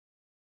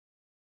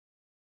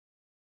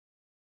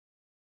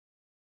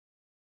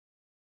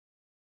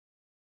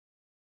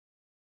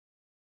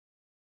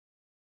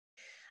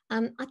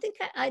I think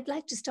I'd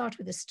like to start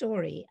with a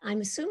story.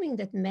 I'm assuming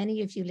that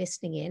many of you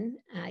listening in,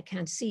 I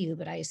can't see you,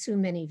 but I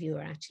assume many of you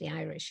are actually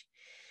Irish.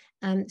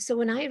 So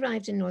when I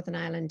arrived in Northern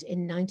Ireland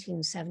in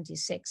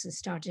 1976 and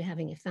started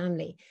having a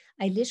family,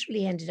 I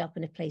literally ended up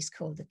in a place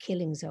called the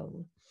Killing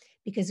Zone,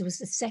 because it was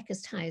the second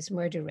highest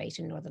murder rate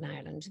in Northern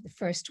Ireland. The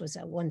first was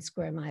at 1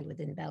 square mile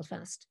within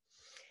Belfast.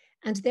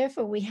 And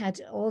therefore we had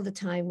all the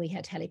time, we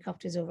had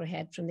helicopters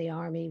overhead from the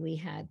army, we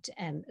had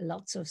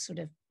lots of sort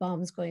of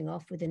bombs going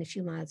off within a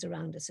few miles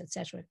around us,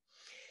 etc.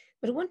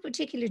 But one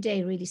particular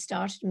day really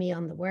started me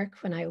on the work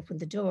when I opened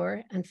the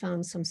door and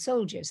found some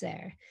soldiers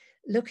there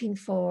looking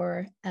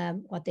for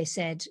what they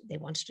said. They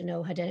wanted to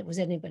know, was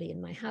anybody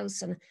in my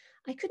house? And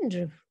I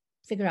couldn't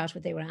figure out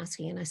what they were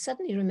asking. And I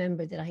suddenly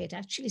remembered that I had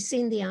actually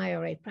seen the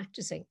IRA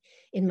practicing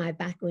in my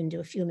back window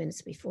a few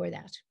minutes before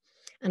that.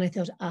 And I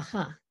thought,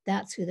 aha,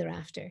 that's who they're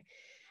after.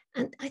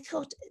 And I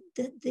thought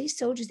these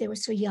soldiers, they were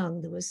so young.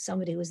 There was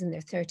somebody who was in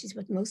their 30s,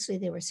 but mostly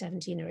they were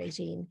 17 or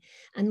 18.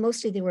 And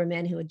mostly they were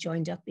men who had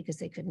joined up because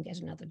they couldn't get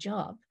another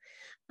job.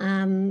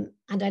 And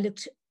I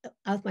looked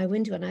out my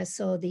window and I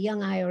saw the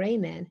young IRA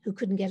men who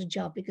couldn't get a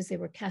job because they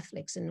were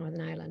Catholics in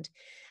Northern Ireland.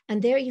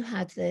 And there you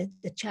had the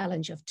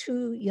challenge of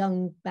two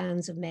young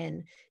bands of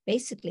men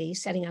basically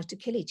setting out to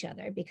kill each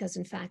other because,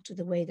 in fact, of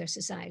the way their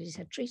societies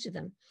had treated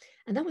them.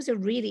 And that was a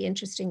really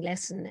interesting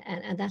lesson.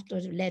 And that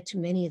led to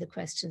many of the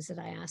questions that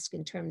I ask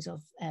in terms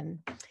of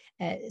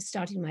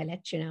starting my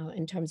lecture now,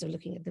 in terms of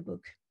looking at the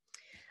book.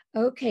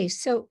 Okay,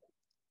 so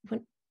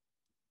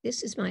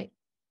this is my...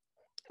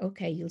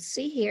 Okay, you'll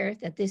see here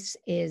that this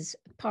is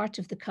part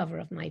of the cover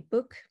of my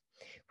book,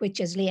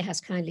 which, as Leah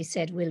has kindly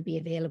said, will be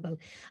available.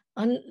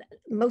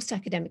 Most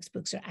academics'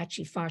 books are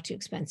actually far too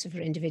expensive for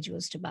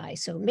individuals to buy.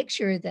 So make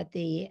sure that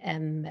the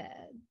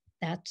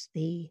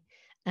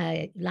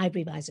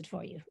library buys it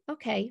for you.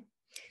 Okay,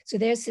 so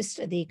there's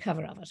the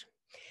cover of it.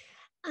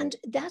 And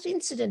that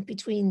incident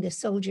between the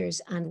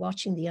soldiers and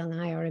watching the young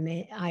IRA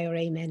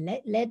men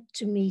led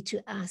to me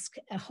to ask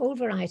a whole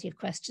variety of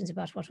questions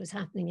about what was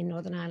happening in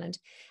Northern Ireland.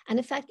 And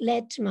in fact,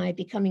 led to my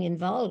becoming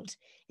involved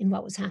in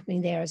what was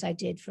happening there, as I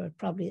did for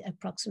probably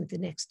approximately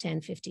the next 10,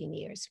 15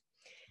 years.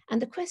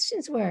 And the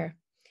questions were,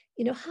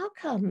 how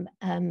come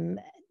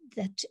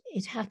that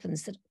it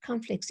happens that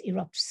conflicts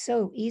erupt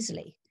so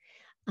easily?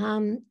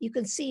 You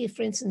can see,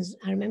 for instance,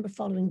 I remember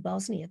following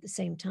Bosnia at the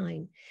same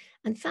time,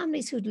 and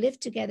families who'd lived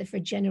together for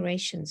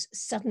generations,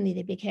 suddenly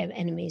they became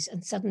enemies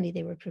and suddenly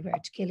they were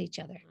prepared to kill each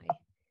other.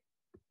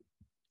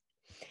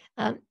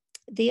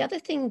 The other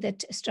thing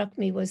that struck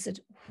me was that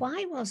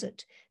why was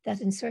it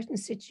that in certain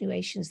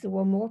situations there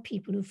were more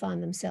people who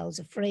found themselves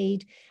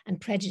afraid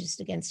and prejudiced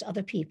against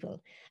other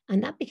people?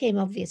 And that became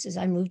obvious as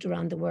I moved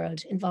around the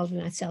world, involving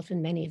myself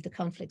in many of the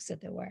conflicts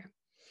that there were.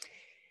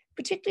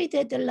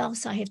 Particularly the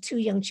loss. I have two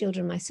young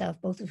children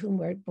myself, both of whom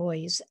were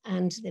boys,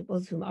 and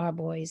both of whom are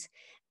boys.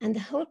 And the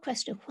whole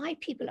question of why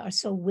people are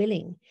so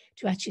willing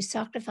to actually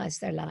sacrifice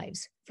their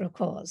lives for a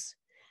cause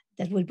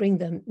that will bring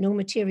them no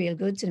material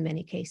goods in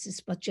many cases,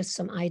 but just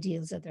some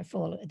ideals that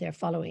they're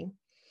following.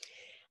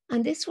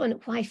 And this one,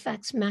 why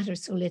facts matter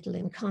so little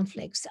in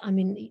conflicts. I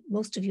mean,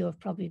 most of you have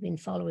probably been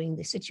following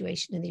the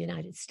situation in the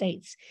United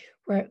States,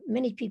 where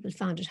many people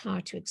found it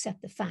hard to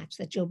accept the fact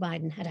that Joe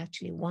Biden had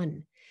actually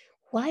won.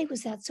 Why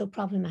was that so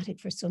problematic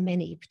for so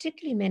many,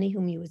 particularly many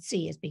whom you would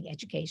see as being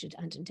educated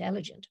and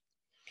intelligent?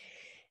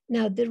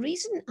 Now, the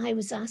reason I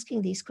was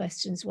asking these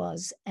questions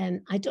was,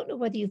 I don't know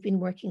whether you've been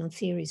working on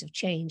theories of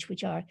change,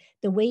 which are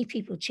the way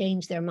people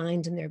change their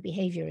mind and their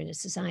behavior in a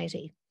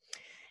society.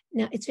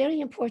 Now, it's very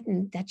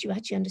important that you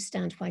actually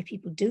understand why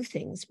people do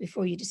things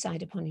before you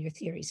decide upon your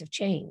theories of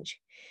change.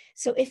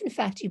 So if in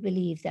fact you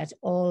believe that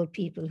all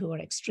people who are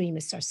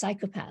extremists are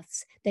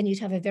psychopaths, then you'd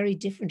have a very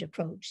different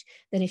approach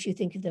than if you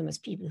think of them as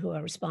people who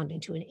are responding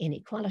to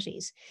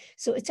inequalities.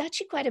 So it's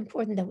actually quite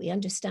important that we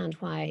understand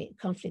why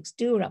conflicts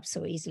do erupt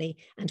so easily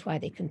and why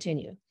they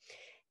continue.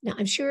 Now,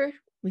 I'm sure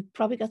we've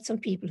probably got some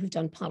people who've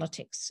done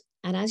politics.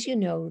 And as you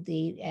know,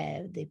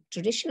 the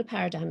traditional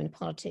paradigm in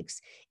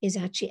politics is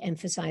actually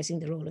emphasizing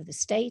the role of the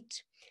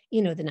state,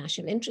 the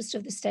national interest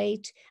of the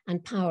state,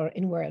 and power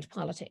in world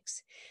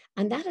politics.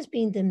 And that has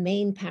been the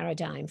main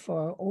paradigm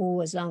for,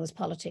 as long as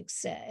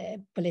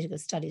political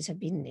studies have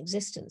been in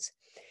existence.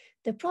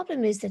 The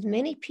problem is that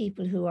many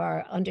people who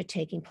are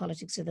undertaking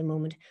politics at the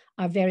moment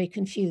are very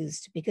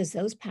confused because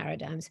those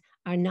paradigms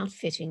are not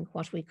fitting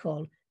what we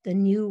call the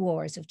new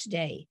wars of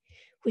today,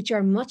 which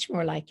are much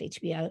more likely to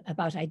be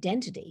about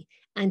identity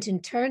and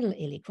internal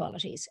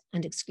inequalities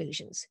and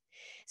exclusions.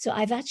 So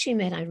I've actually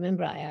met, I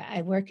remember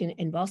I work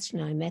in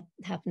Boston, I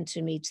happened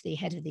to meet the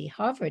head of the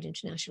Harvard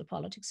International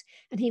Politics,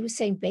 and he was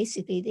saying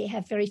basically they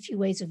have very few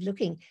ways of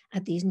looking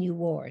at these new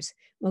wars,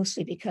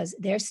 mostly because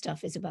their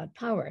stuff is about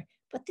power,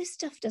 but this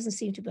stuff doesn't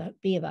seem to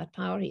be about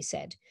power, he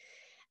said.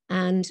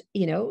 And,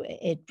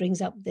 it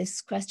brings up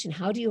this question,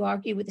 how do you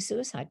argue with a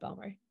suicide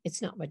bomber? It's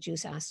not what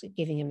Juice asked,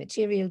 giving him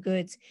material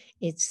goods.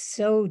 It's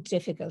so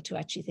difficult to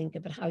actually think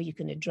about how you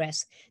can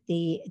address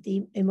the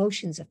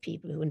emotions of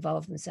people who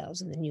involve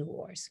themselves in the new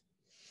wars.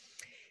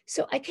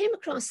 So I came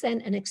across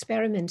then an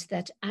experiment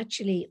that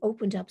actually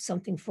opened up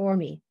something for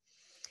me.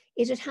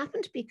 It had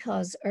happened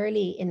because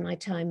early in my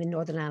time in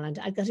Northern Ireland,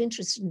 I got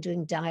interested in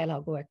doing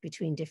dialogue work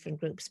between different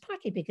groups,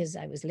 partly because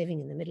I was living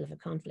in the middle of a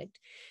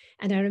conflict.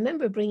 And I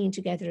remember bringing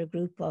together a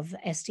group of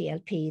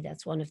SDLP,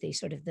 that's one of the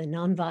sort of the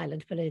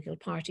non-violent political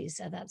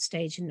parties at that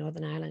stage in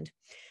Northern Ireland,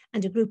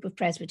 and a group of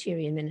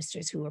Presbyterian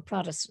ministers who were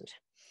Protestant.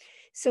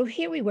 So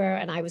here we were,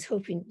 and I was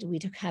hoping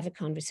we'd have a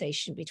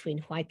conversation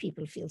between why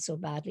people feel so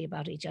badly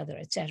about each other,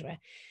 etc.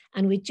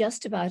 And we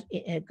just about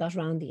got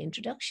around the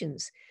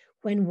introductions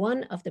when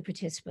one of the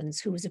participants,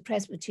 who was a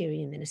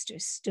Presbyterian minister,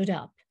 stood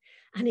up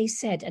and he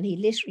said, and he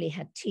literally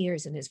had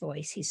tears in his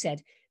voice, he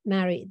said,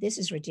 "Mary, this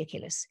is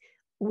ridiculous.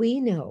 We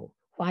know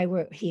why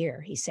we're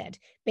here," he said,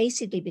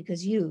 basically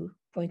because you,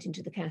 pointing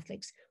to the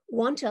Catholics,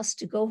 want us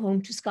to go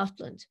home to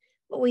Scotland,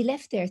 but we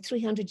left there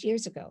 300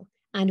 years ago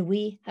and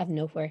we have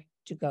nowhere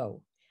to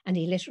go. And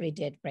he literally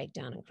did break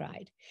down and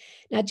cried.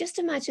 Now, just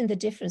imagine the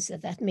difference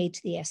that that made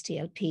to the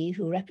SDLP,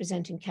 who,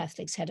 representing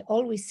Catholics, had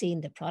always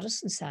seen the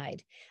Protestant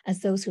side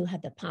as those who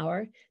had the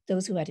power,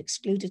 those who had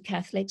excluded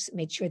Catholics,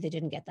 made sure they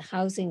didn't get the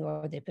housing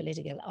or the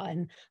political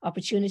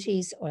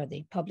opportunities or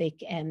the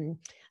public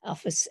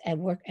office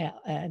work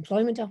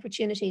employment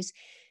opportunities.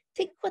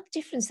 Think what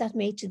difference that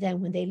made to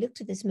them when they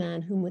looked at this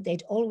man whom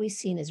they'd always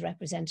seen as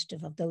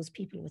representative of those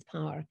people with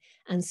power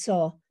and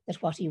saw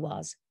that what he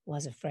was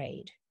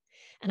afraid.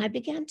 And I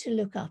began to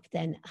look up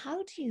then,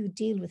 how do you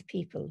deal with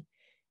people?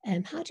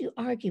 How do you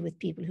argue with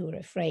people who are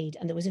afraid?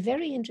 And there was a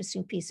very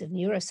interesting piece of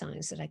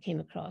neuroscience that I came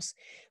across,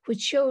 which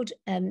showed,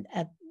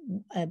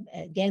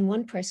 again,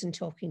 one person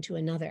talking to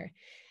another.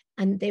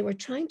 And they were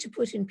trying to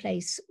put in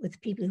place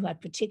with people who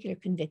had particular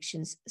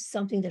convictions,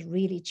 something that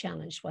really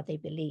challenged what they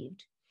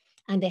believed.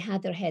 And they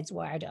had their heads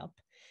wired up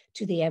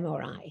to the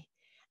MRI.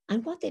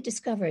 And what they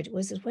discovered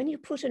was that when you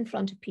put in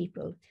front of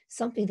people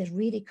something that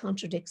really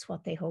contradicts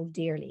what they hold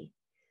dearly,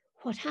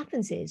 what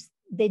happens is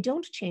they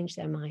don't change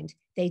their mind,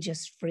 they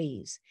just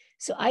freeze.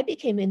 So I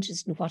became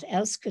interested in what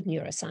else could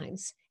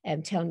neuroscience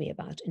tell me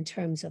about in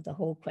terms of the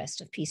whole quest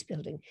of peace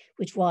building,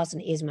 which was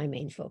and is my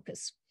main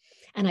focus.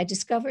 And I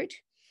discovered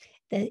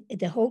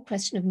the whole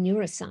question of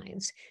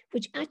neuroscience,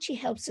 which actually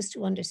helps us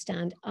to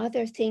understand, are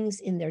there things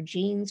in their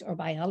genes or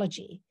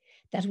biology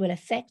that will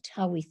affect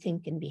how we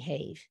think and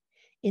behave?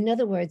 In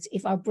other words,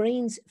 if our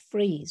brains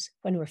freeze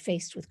when we're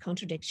faced with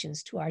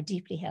contradictions to our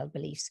deeply held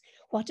beliefs,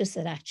 what does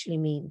that actually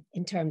mean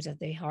in terms of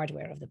the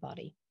hardware of the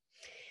body?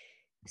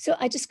 So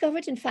I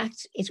discovered, in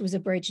fact, it was a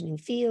burgeoning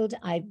field.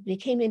 I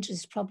became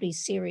interested probably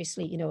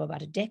seriously,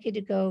 about a decade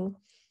ago.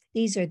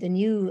 These are the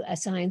new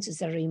sciences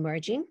that are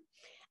emerging.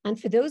 And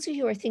for those of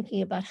you who are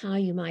thinking about how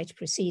you might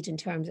proceed in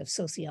terms of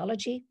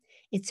sociology,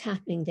 it's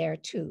happening there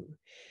too.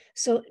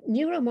 So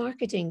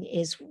neuromarketing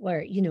is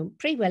where,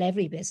 pretty well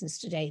every business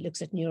today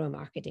looks at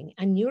neuromarketing.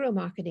 And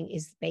neuromarketing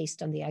is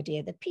based on the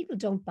idea that people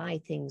don't buy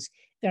things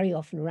very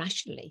often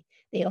rationally.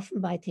 They often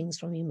buy things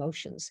from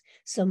emotions.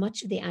 So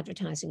much of the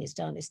advertising is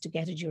done is to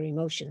get at your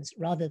emotions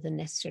rather than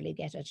necessarily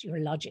get at your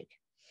logic.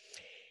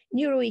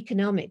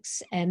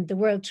 Neuroeconomics and the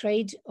World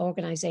Trade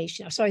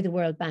Organization, the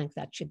World Bank,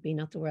 that should be,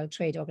 not the World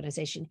Trade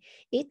Organization,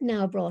 it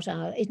now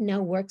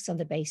works on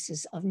the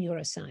basis of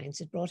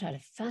neuroscience. It brought out a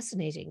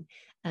fascinating,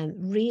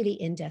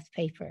 really in-depth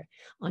paper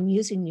on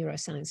using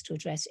neuroscience to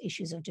address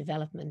issues of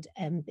development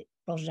and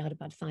brought it out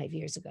about 5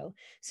 years ago.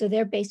 So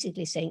they're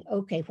basically saying,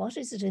 okay, what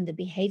is it in the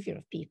behavior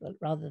of people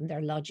rather than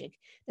their logic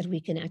that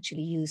we can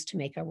actually use to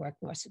make our work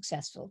more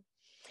successful?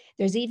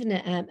 There's even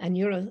a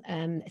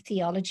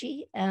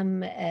neurotheology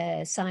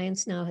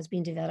science now has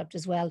been developed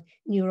as well,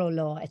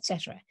 neurolaw,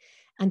 etc.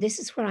 And this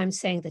is where I'm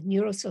saying that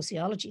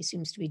neurosociology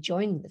seems to be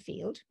joining the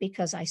field,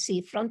 because I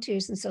see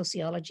frontiers in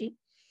sociology.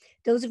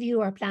 Those of you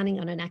who are planning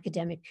on an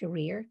academic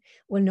career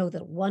will know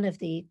that one of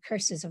the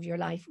curses of your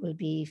life will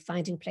be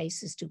finding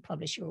places to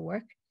publish your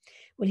work.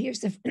 Well,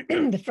 here's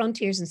the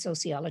frontiers in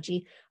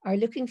sociology are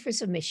looking for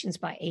submissions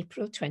by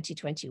April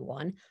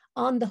 2021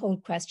 on the whole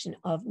question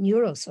of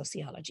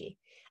neurosociology,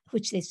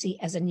 which they see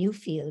as a new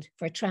field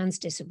for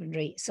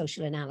transdisciplinary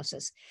social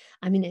analysis.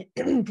 I mean,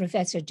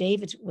 Professor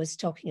David was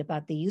talking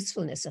about the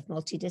usefulness of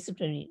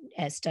multidisciplinary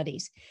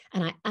studies,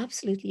 and I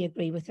absolutely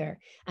agree with her.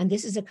 And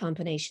this is a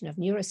combination of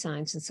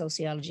neuroscience and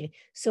sociology.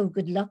 So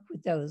good luck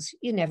with those.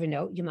 You never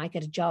know, you might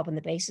get a job on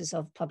the basis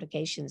of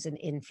publications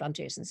in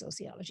frontiers in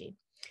sociology.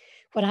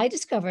 What I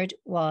discovered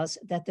was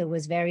that there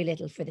was very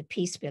little for the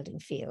peace building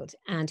field,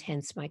 and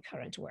hence my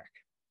current work.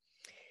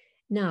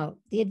 Now,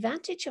 the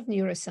advantage of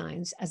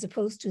neuroscience, as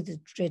opposed to the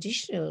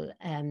traditional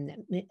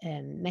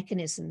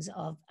mechanisms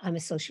of I'm a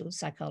social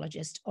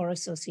psychologist or a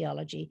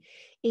sociology,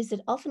 is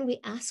that often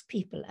we ask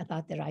people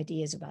about their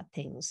ideas about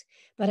things.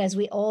 But as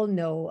we all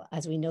know,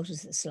 as we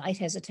notice a slight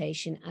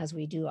hesitation, as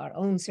we do our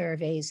own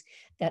surveys,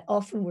 that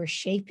often we're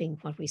shaping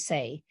what we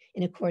say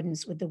in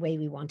accordance with the way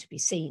we want to be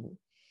seen.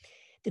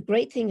 The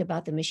great thing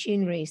about the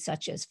machinery,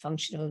 such as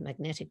functional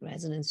magnetic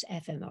resonance,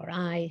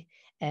 fMRI,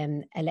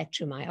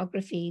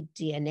 electromyography,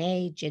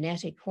 DNA,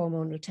 genetic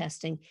hormonal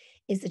testing,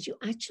 is that you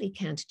actually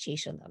can't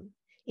cheat on them.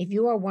 If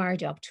you are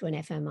wired up to an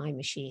fMRI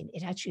machine,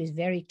 it actually is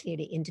very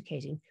clearly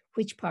indicating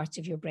which parts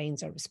of your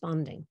brains are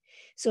responding.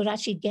 So it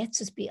actually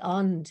gets us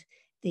beyond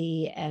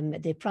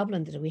the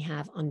problem that we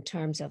have on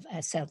terms of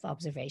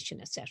self-observation,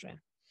 etc.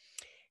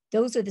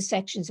 Those are the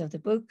sections of the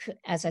book.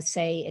 As I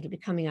say, it'll be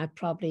coming out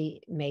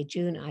probably May,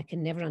 June. I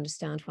can never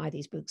understand why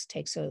these books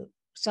take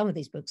some of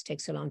these books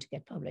take so long to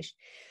get published.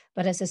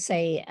 But as I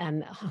say,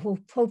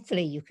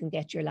 hopefully you can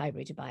get your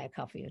library to buy a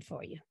copy of it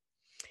for you.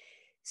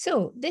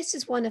 So this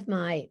is one of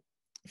my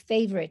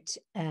favorite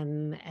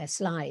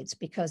slides,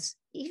 because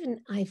even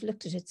I've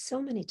looked at it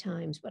so many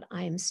times, but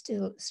I am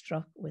still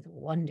struck with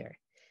wonder.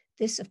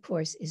 This, of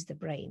course, is the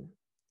brain.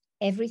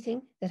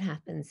 Everything that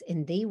happens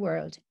in the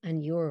world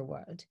and your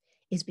world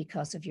is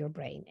because of your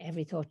brain.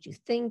 Every thought you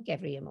think,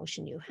 every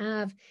emotion you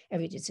have,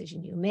 every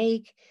decision you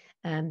make,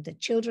 the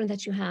children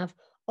that you have,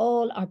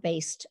 all are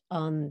based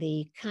on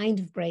the kind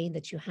of brain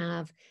that you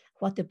have,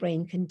 what the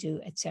brain can do,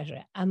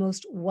 etc. A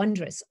most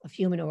wondrous of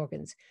human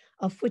organs,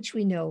 of which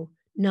we know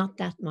not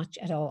that much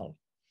at all.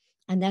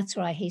 And that's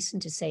where I hasten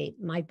to say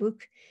my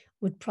book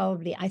would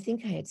probably, I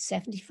think I had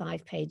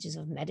 75 pages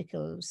of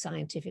medical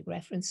scientific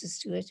references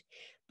to it.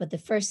 But the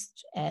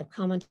first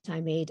comment I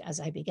made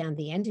as I began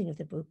the ending of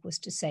the book was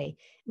to say,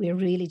 we're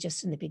really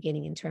just in the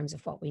beginning in terms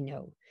of what we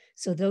know.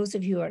 So those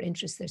of you who are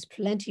interested, there's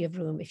plenty of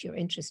room if you're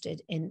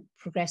interested in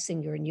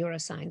progressing your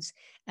neuroscience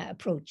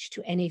approach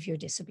to any of your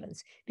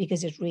disciplines,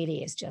 because it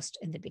really is just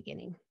in the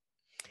beginning.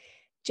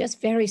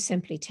 Just very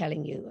simply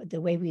telling you the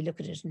way we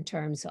look at it in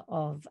terms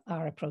of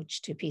our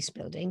approach to peace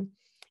building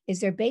is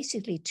there are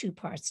basically two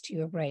parts to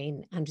your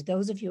brain. And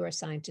those of you who are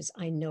scientists,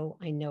 I know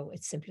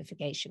it's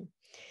simplification.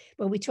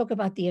 But we talk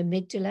about the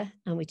amygdala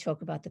and we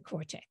talk about the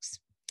cortex.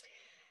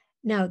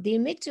 Now, the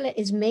amygdala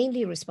is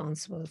mainly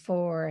responsible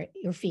for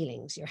your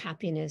feelings, your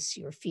happiness,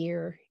 your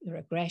fear, your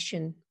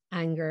aggression,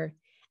 anger,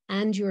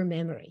 and your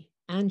memory.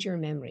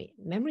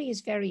 Memory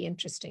is very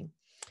interesting.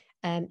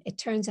 It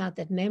turns out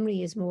that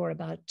memory is more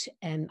about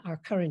our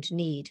current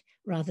need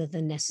rather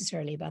than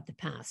necessarily about the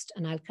past.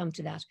 And I'll come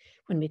to that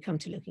when we come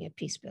to looking at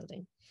peace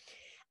building.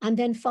 And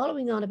then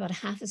following on about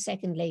half a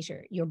second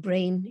later, your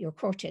brain, your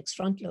cortex,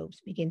 front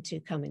lobes begin to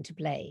come into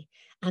play.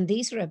 And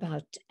these are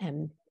about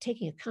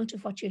taking account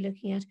of what you're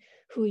looking at,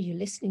 who are you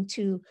listening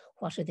to,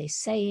 what are they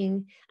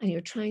saying, and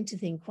you're trying to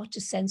think, what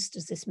sense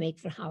does this make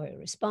for how I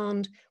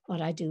respond, what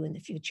I do in the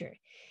future.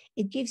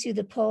 It gives you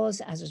the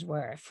pause, as it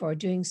were, for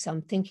doing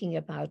some thinking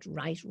about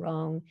right,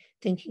 wrong,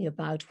 thinking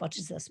about what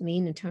does this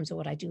mean in terms of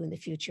what I do in the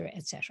future,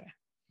 etc.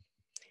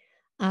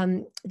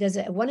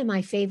 One of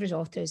my favorite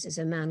authors is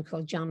a man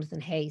called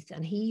Jonathan Haidt,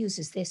 and he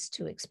uses this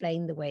to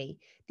explain the way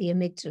the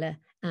amygdala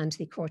and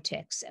the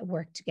cortex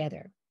work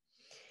together.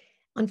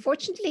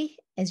 Unfortunately,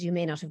 as you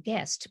may not have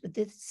guessed, but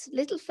this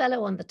little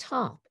fellow on the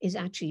top is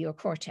actually your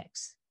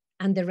cortex.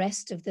 And the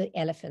rest of the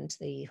elephant,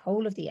 the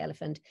whole of the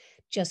elephant,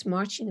 just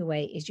marching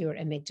away is your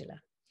amygdala.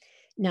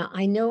 Now,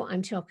 I know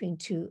I'm talking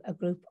to a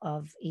group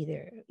of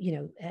either,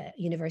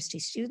 university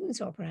students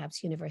or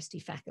perhaps university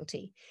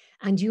faculty.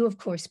 And you, of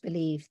course,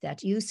 believe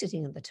that you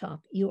sitting on the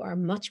top, you are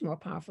much more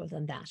powerful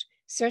than that,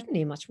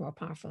 certainly much more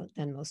powerful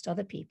than most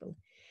other people.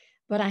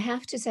 But I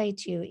have to say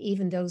to you,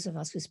 even those of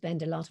us who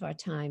spend a lot of our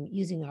time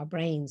using our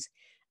brains,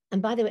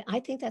 and by the way, I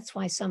think that's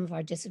why some of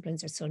our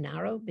disciplines are so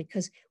narrow,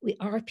 because we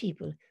are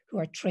people who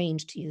are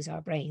trained to use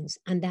our brains.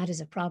 And that is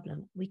a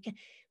problem. We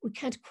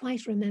can't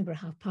quite remember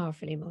how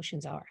powerful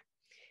emotions are.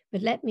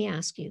 But let me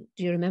ask you,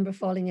 do you remember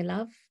falling in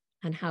love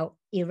and how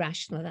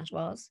irrational that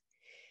was?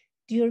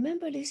 Do you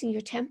remember losing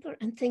your temper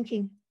and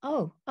thinking,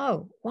 oh,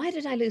 why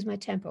did I lose my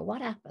temper?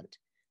 What happened?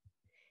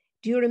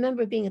 Do you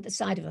remember being at the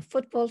side of a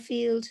football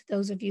field,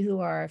 those of you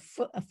who are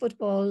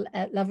football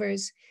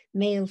lovers,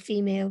 male,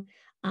 female,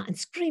 and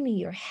screaming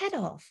your head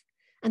off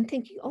and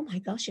thinking, oh my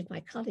gosh, if my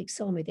colleagues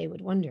saw me, they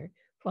would wonder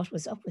what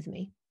was up with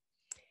me.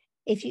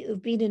 If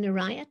you've been in a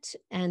riot,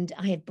 and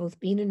I have both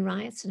been in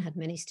riots and had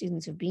many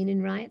students who've been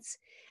in riots,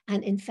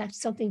 and in fact,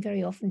 something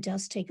very often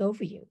does take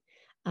over you,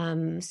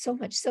 so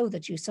much so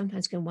that you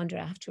sometimes can wonder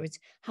afterwards,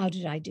 how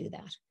did I do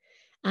that?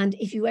 And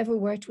if you ever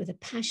worked with a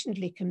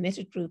passionately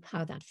committed group,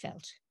 how that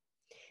felt.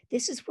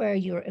 This is where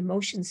your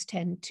emotions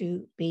tend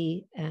to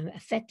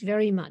affect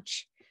very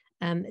much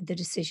the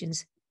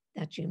decisions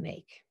that you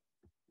make.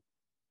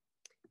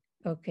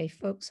 Okay,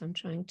 folks, I'm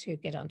trying to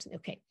get on to,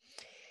 okay.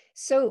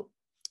 So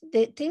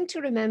the thing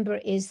to remember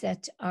is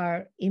that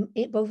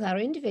both our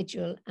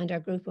individual and our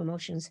group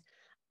emotions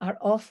are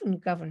often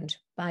governed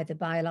by the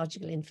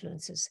biological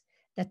influences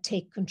that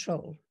take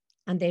control.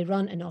 And they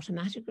run an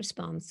automatic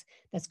response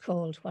that's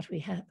called what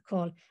we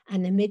call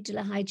an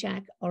amygdala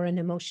hijack or an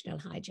emotional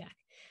hijack.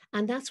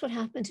 And that's what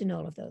happened in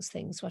all of those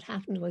things. What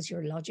happened was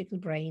your logical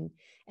brain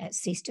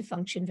ceased to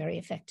function very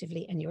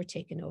effectively, and you're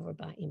taken over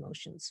by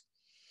emotions.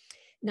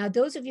 Now,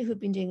 those of you who've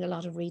been doing a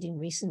lot of reading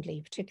recently,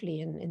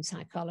 particularly in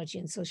psychology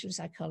and social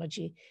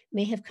psychology,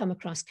 may have come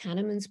across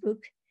Kahneman's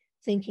book,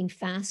 Thinking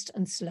Fast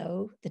and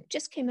Slow, that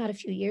just came out a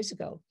few years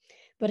ago.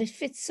 But it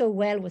fits so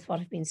well with what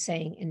I've been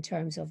saying in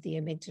terms of the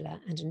amygdala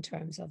and in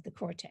terms of the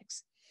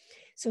cortex.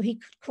 So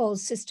he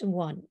calls system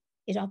one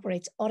It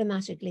operates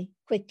automatically,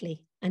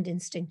 quickly, and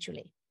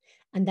instinctually.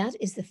 And that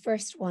is the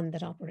first one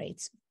that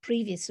operates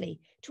previously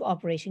to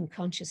operating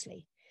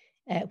consciously,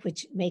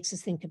 which makes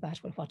us think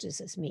about, well, what does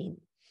this mean?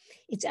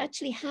 It's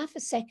actually half a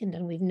second,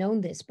 and we've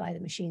known this by the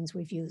machines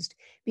we've used,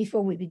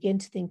 before we begin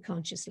to think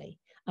consciously.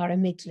 Our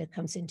amygdala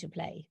comes into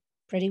play,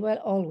 pretty well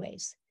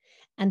always.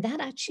 And that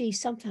actually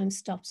sometimes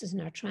stops us in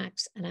our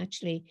tracks and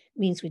actually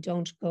means we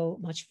don't go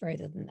much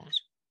further than that.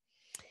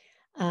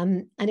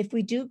 And if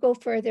we do go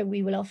further,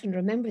 we will often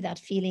remember that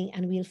feeling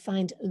and we'll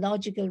find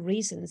logical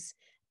reasons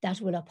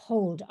that will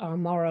uphold our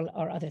moral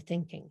or other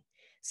thinking.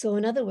 So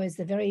in other words,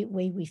 the very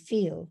way we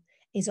feel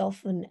is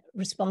often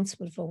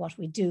responsible for what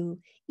we do,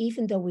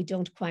 even though we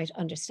don't quite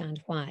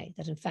understand why,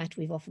 that in fact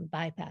we've often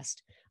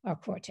bypassed our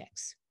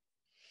cortex.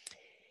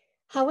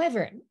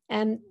 However,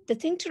 the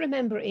thing to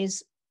remember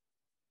is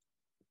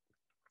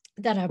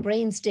that our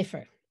brains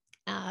differ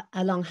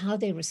along how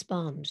they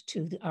respond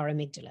to our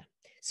amygdala.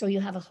 So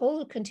you have a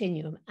whole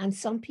continuum, and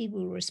some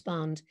people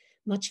respond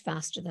much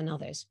faster than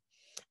others.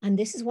 And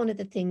this is one of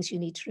the things you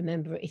need to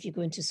remember if you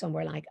go into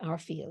somewhere like our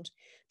field,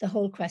 the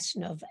whole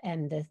question of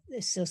the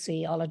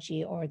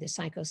sociology or the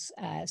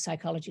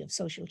psychology of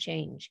social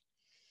change,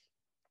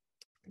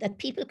 that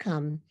people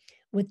come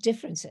with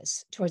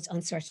differences towards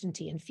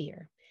uncertainty and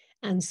fear.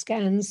 And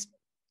scans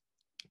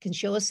can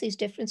show us these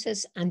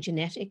differences, and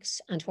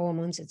genetics and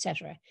hormones,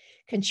 etc.,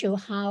 can show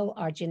how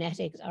our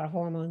genetics, our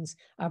hormones,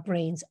 our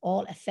brains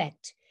all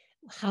affect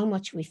how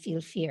much we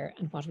feel fear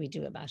and what we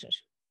do about it.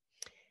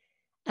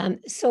 And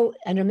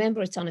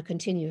remember, it's on a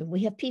continuum.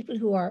 We have people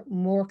who are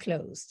more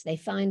closed. They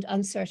find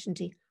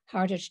uncertainty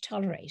harder to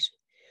tolerate.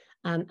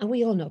 And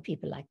we all know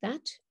people like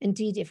that.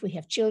 Indeed, if we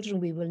have children,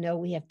 we will know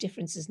we have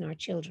differences in our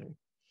children.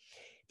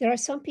 There are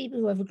some people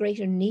who have a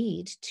greater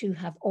need to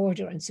have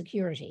order and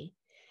security.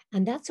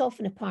 And that's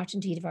often a part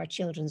indeed of our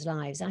children's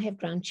lives. I have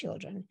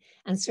grandchildren,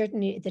 and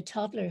certainly the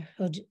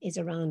toddlerhood is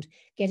around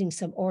getting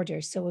some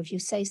order. So if you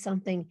say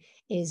something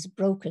is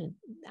broken,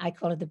 I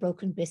call it the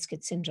broken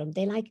biscuit syndrome.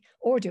 They like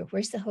order.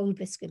 Where's the whole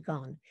biscuit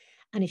gone?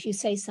 And if you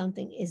say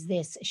something is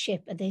this, a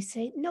ship, and they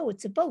say, no,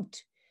 it's a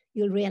boat,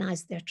 you'll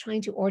realize they're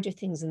trying to order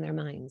things in their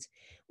minds.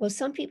 Well,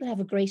 some people have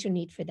a greater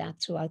need for that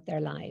throughout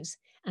their lives,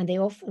 and they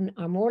often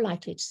are more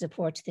likely to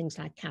support things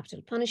like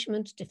capital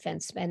punishment,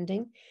 defense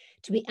spending,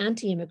 to be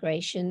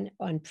anti-immigration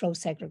and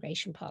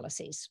pro-segregation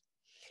policies.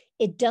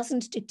 It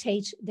doesn't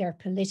dictate their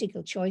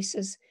political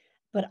choices,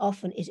 but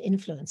often it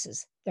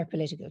influences their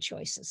political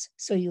choices.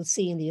 So you'll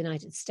see in the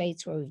United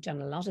States, where we've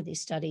done a lot of these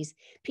studies,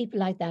 people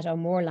like that are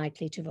more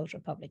likely to vote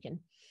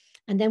Republican.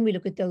 And then we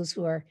look at those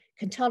who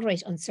can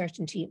tolerate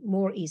uncertainty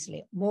more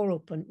easily, more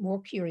open,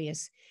 more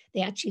curious.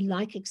 They actually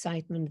like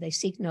excitement, they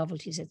seek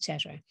novelties,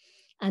 etc.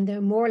 And they're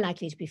more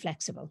likely to be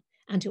flexible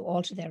and to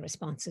alter their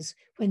responses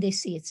when they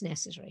see it's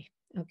necessary.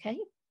 Okay?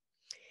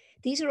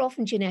 These are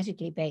often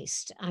genetically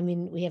based. I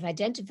mean, we have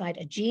identified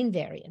a gene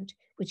variant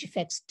which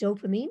affects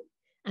dopamine,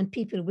 and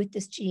people with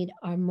this gene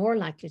are more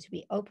likely to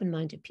be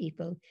open-minded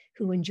people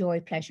who enjoy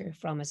pleasure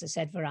from, as I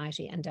said,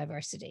 variety and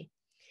diversity.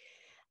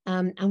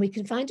 And we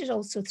can find it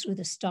also through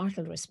the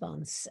startle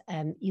response.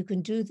 You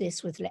can do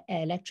this with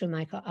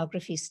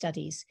electromyography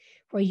studies,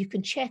 where you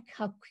can check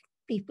how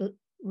people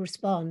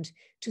respond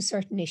to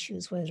certain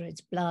issues, whether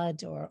it's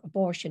blood or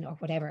abortion or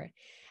whatever.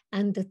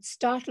 And the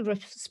startle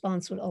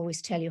response will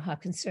always tell you how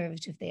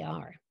conservative they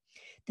are.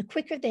 The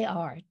quicker they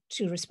are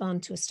to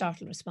respond to a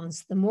startle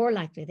response, the more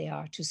likely they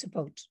are to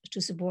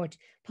support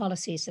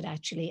policies that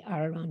actually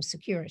are around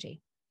security.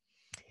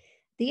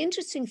 The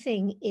interesting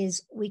thing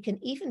is we can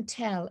even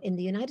tell in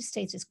the United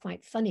States, it's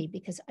quite funny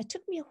because it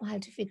took me a while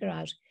to figure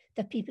out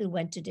that people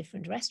went to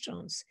different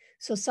restaurants.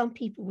 So some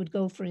people would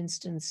go, for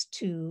instance,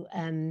 to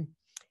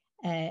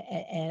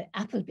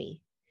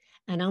Applebee,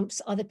 and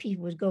other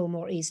people would go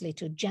more easily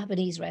to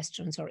Japanese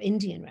restaurants or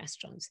Indian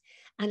restaurants.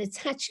 And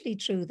it's actually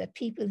true that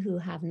people who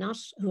have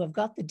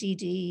got the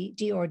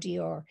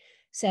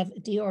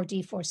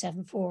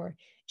D474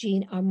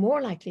 gene are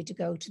more likely to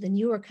go to the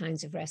newer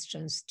kinds of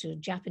restaurants, to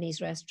Japanese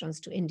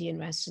restaurants, to Indian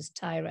restaurants,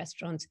 Thai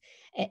restaurants,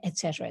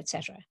 etc.,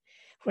 etc.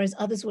 Whereas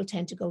others will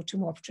tend to go to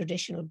more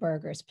traditional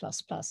burgers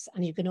plus.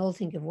 And you can all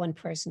think of one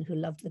person who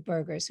loved the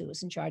burgers who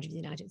was in charge of the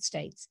United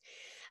States.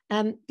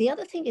 The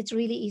other thing it's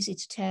really easy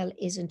to tell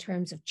is in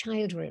terms of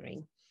child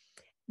rearing.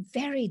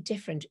 Very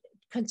different.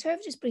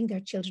 Conservatives bring their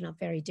children up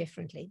very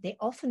differently. They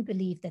often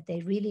believe that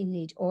they really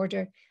need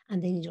order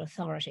and they need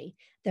authority.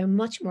 They're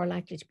much more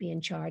likely to be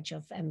in charge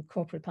of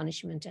corporal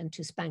punishment and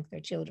to spank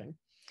their children.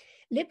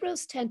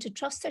 Liberals tend to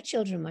trust their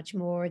children much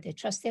more. They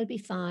trust they'll be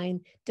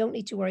fine, don't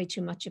need to worry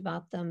too much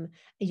about them.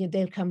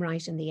 They'll come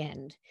right in the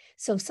end.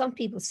 So some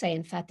people say,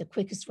 in fact, the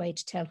quickest way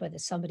to tell whether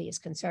somebody is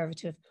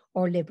conservative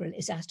or liberal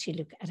is actually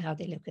look at how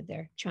they look at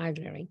their child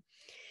rearing.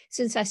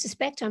 Since I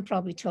suspect I'm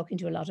probably talking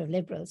to a lot of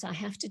liberals, I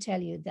have to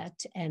tell you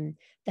that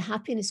the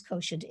happiness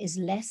quotient is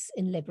less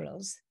in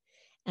liberals,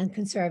 and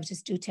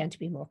conservatives do tend to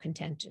be more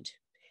contented.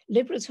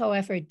 Liberals,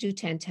 however, do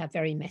tend to have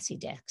very messy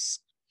desks.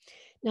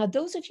 Now,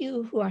 those of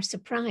you who are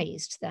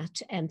surprised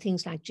that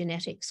things like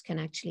genetics can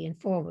actually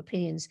inform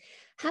opinions,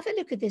 have a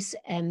look at this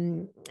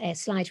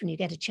slide when you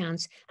get a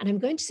chance. And I'm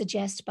going to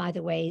suggest, by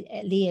the way,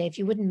 Leah, if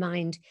you wouldn't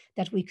mind,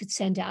 that we could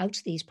send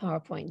out these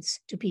PowerPoints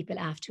to people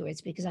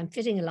afterwards, because I'm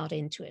fitting a lot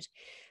into it.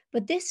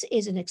 But this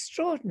is an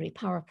extraordinary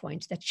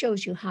PowerPoint that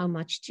shows you how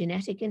much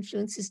genetic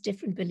influences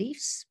different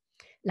beliefs,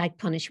 like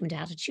punishment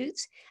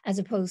attitudes, as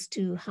opposed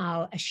to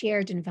how a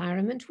shared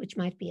environment, which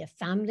might be a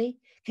family,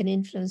 can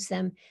influence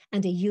them,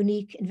 and a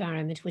unique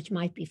environment, which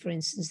might be, for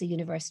instance, the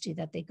university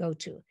that they go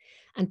to.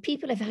 And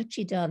people have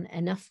actually done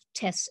enough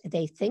tests,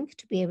 they think,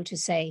 to be able to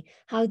say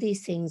how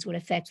these things will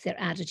affect their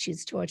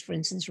attitudes towards, for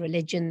instance,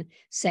 religion,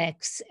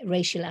 sex,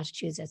 racial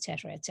attitudes,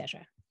 etc.,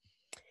 etc.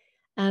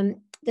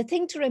 The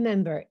thing to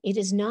remember, it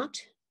is not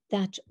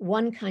that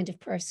one kind of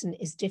person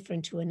is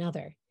different to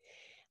another.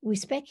 We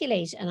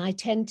speculate, and I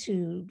tend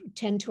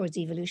towards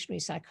evolutionary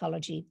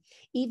psychology.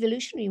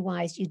 Evolutionary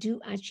wise, you do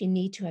actually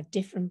need to have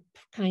different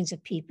kinds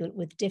of people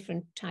with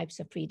different types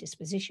of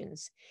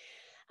predispositions.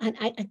 And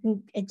I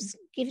can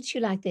give it to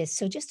you like this.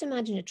 So just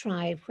imagine a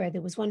tribe where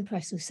there was one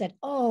person who said,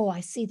 oh,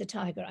 I see the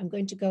tiger. I'm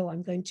going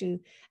to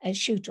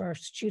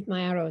shoot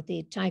my arrow at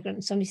the tiger.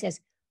 And somebody says,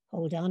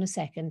 hold on a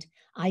second.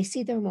 I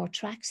see there are more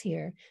tracks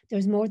here.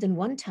 There's more than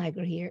one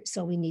tiger here,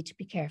 so we need to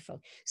be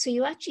careful. So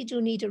you actually do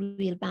need a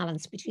real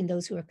balance between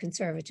those who are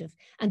conservative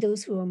and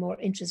those who are more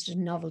interested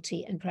in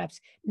novelty and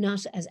perhaps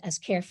not as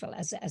careful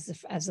as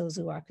those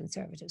who are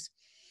conservatives.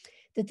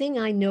 The thing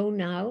I know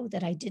now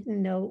that I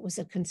didn't know was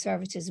that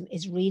conservatism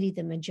is really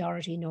the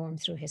majority norm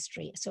through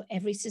history. So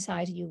every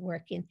society you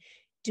work in,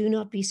 do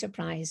not be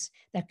surprised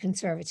that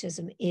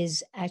conservatism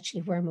is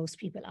actually where most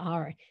people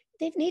are.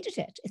 They've needed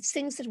it. It's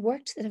things that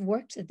have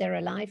worked, that they're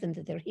alive and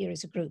that they're here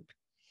as a group.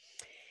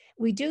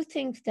 We do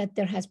think that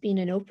there has been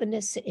an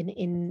openness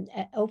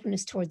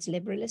openness towards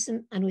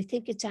liberalism, and we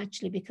think it's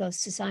actually because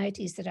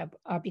societies that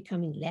are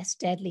becoming less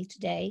deadly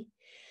today.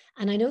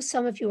 And I know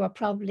some of you are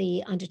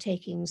probably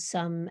undertaking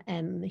some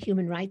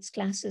human rights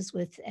classes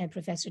with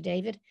Professor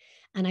David.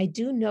 And I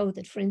do know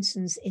that, for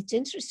instance, it's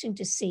interesting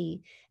to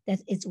see that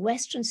it's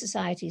Western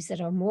societies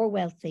that are more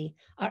wealthy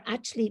are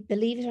actually,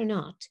 believe it or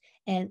not,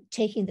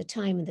 taking the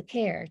time and the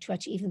care to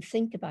actually even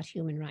think about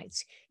human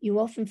rights. You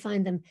often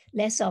find them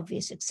less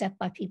obvious, except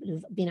by people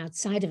who've been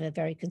outside of a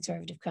very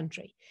conservative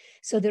country.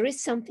 So there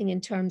is something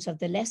in terms of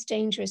the less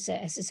dangerous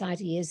a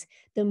society is,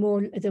 the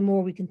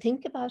more we can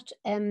think about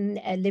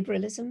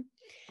liberalism.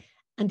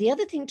 And the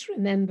other thing to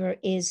remember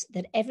is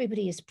that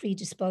everybody is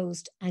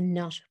predisposed and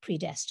not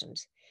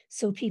predestined.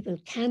 So people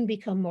can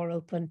become more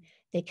open,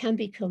 they can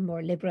become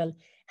more liberal.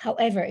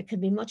 However, it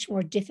can be much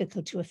more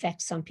difficult to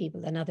affect some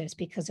people than others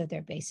because of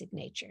their basic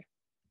nature.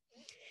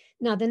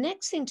 Now, the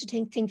next thing to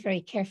think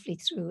very carefully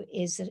through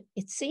is that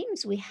it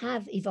seems we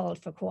have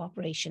evolved for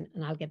cooperation,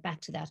 and I'll get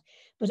back to that,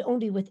 but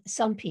only with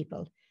some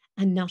people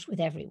and not with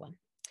everyone.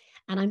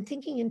 And I'm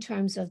thinking in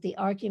terms of the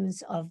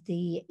arguments of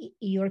the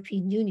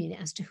European Union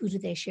as to who do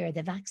they share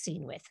the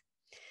vaccine with.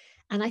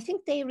 And I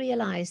think they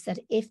realized that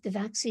if the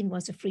vaccine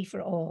was a free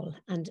for all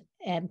and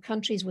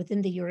countries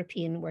within the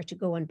European were to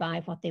go and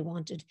buy what they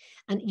wanted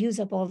and use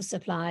up all the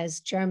supplies,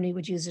 Germany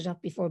would use it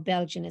up before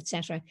Belgium,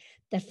 etc.,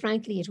 that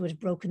frankly, it would have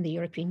broken the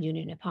European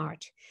Union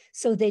apart.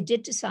 So they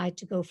did decide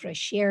to go for a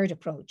shared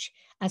approach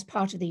as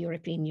part of the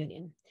European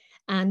Union.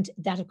 And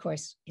that, of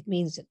course, it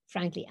means that,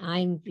 frankly,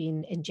 I've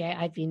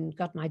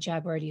got my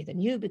jab earlier than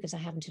you because I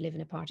happen to live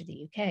in a part of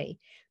the UK.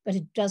 But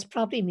it does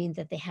probably mean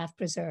that they have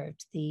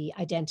preserved the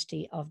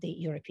identity of the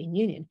European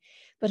Union.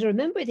 But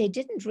remember, they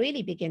didn't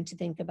really begin to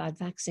think about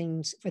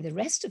vaccines for the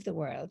rest of the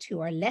world who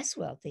are less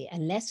wealthy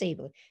and less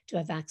able to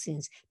have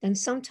vaccines than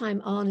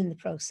sometime on in the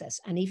process.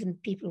 And even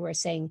people were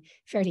saying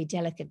fairly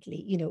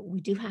delicately,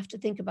 we do have to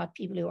think about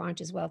people who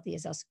aren't as wealthy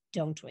as us,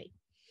 don't we?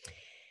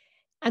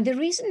 And the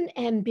reason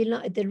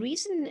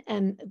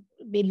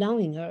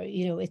belonging, or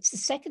it's the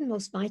second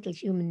most vital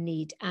human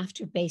need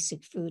after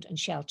basic food and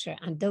shelter.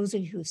 And those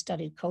of you who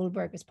studied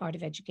Kohlberg as part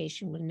of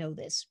education will know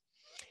this.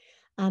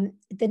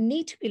 The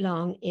need to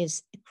belong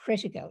is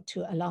critical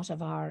to a lot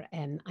of our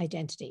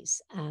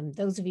identities.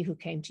 Those of you who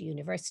came to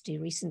university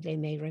recently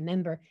may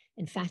remember,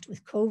 in fact,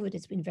 with COVID,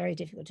 it's been very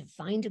difficult to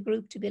find a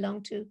group to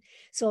belong to.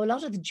 So a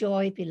lot of the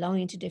joy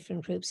belonging to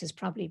different groups has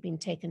probably been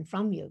taken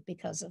from you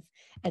because of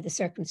the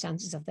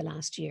circumstances of the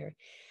last year.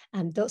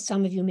 Though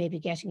some of you may be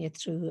getting it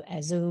through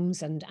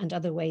Zooms and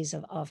other ways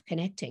of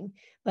connecting,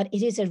 but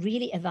it is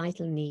really a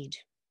vital need.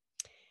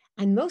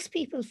 And most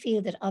people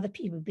feel that other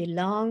people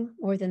belong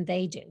more than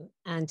they do.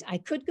 And I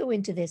could go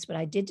into this, but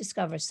I did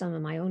discover some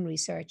of my own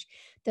research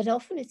that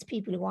often it's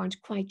people who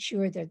aren't quite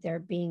sure that they're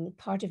being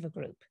part of a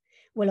group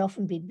will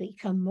often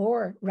become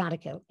more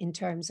radical in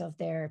terms of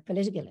their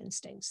political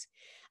instincts.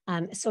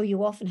 So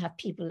you often have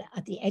people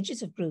at the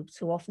edges of groups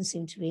who often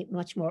seem to be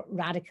much more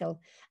radical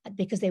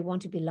because they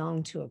want to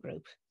belong to a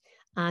group.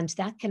 And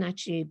that can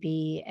actually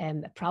be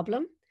a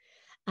problem.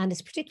 And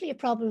it's particularly a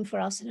problem for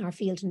us in our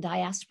field in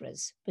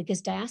diasporas,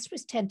 because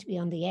diasporas tend to be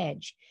on the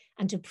edge.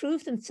 And to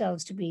prove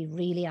themselves to be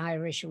really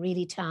Irish,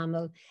 really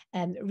Tamil,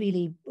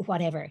 really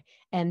whatever,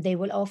 they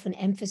will often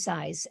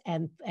emphasize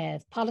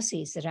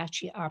policies that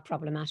actually are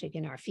problematic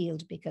in our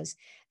field, because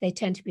they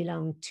tend to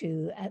belong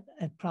to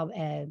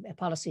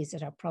policies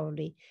that are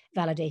probably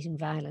validating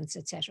violence,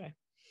 etc.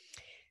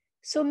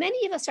 So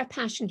many of us are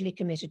passionately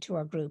committed to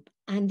our group,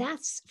 and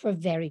that's for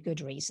very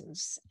good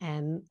reasons.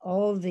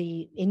 All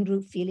the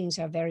in-group feelings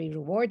are very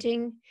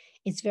rewarding.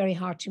 It's very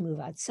hard to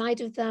move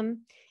outside of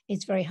them.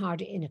 It's very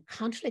hard in a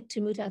conflict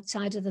to move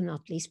outside of them,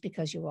 not least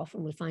because you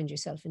often will find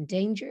yourself in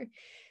danger.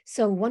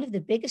 So one of the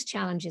biggest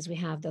challenges we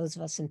have, those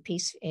of us in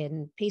peace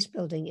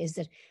building, is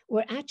that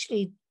we're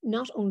actually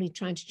not only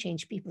trying to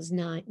change people's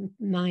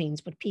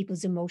minds, but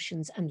people's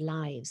emotions and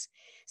lives.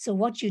 So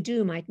what you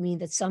do might mean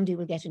that somebody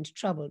will get into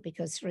trouble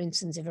because, for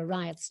instance, if a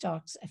riot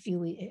starts a few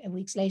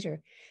weeks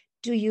later,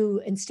 do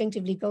you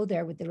instinctively go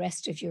there with the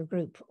rest of your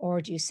group?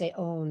 Or do you say,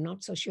 oh, I'm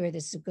not so sure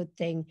this is a good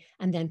thing,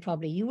 and then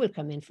probably you will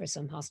come in for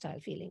some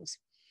hostile feelings?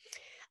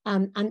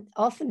 And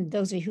often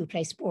those of you who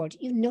play sport,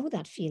 you know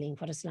that feeling,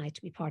 what it's like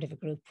to be part of a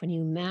group. When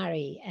you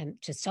marry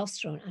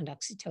testosterone and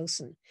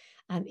oxytocin,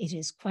 it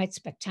is quite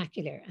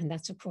spectacular. And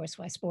that's, of course,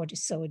 why sport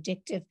is so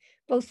addictive,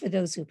 both for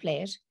those who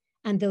play it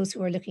and those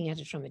who are looking at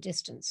it from a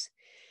distance.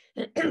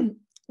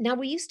 Now,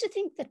 we used to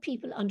think that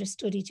people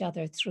understood each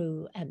other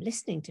through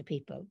listening to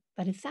people,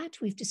 but in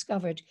fact, we've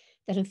discovered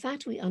that in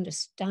fact, we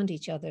understand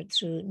each other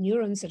through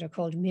neurons that are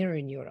called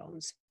mirror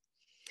neurons.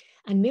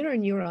 And mirror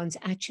neurons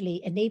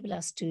actually enable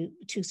us to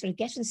sort of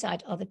get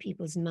inside other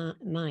people's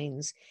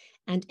minds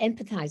and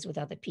empathize with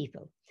other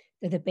people.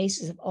 They're the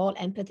basis of all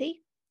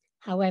empathy.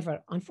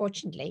 However,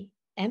 unfortunately,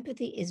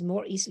 empathy is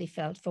more easily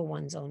felt for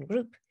one's own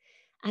group.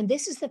 And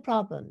this is the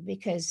problem,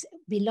 because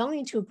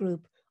belonging to a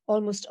group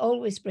almost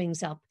always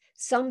brings up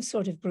some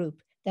sort of group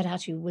that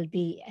actually will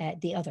be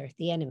the other,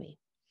 the enemy.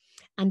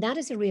 And that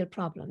is a real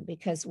problem,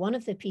 because one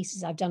of the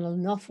pieces, I've done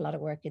an awful lot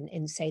of work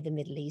in say, the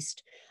Middle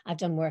East. I've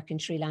done work in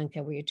Sri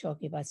Lanka where you're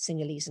talking about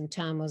Sinhalese and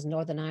Tamils,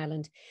 Northern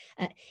Ireland.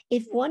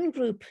 If one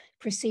group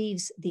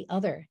perceives the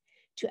other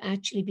to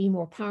actually be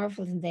more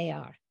powerful than they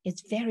are,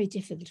 it's very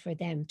difficult for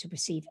them to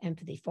perceive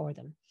empathy for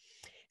them.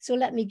 So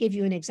let me give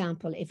you an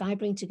example. If I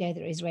bring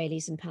together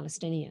Israelis and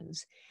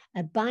Palestinians,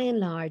 by and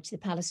large, the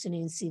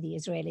Palestinians see the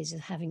Israelis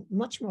as having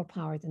much more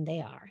power than they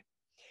are.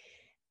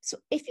 So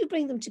if you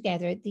bring them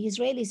together, the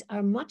Israelis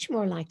are much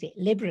more likely,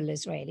 liberal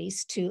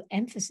Israelis,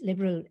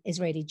 liberal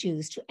Israeli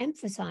Jews, to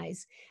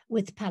emphasize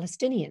with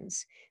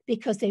Palestinians,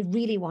 because they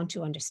really want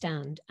to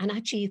understand. And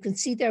actually, you can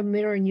see their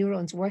mirror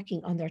neurons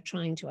working on their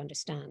trying to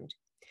understand.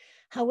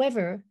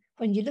 However,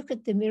 when you look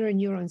at the mirror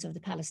neurons of the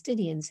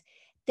Palestinians,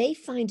 they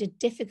find it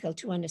difficult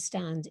to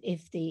understand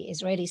if the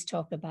Israelis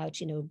talk about,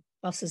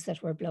 buses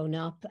that were blown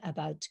up,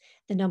 about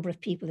the number of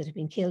people that have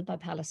been killed by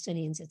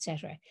Palestinians,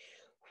 etc.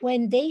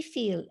 When they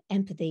feel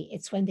empathy,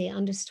 it's when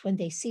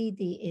they see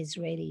the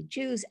Israeli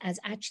Jews as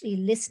actually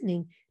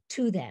listening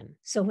to them.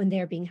 So when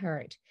they're being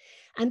heard.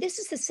 And this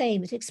is the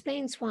same. It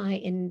explains why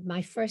in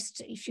my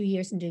first few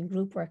years in doing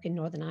group work in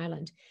Northern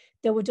Ireland,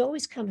 there would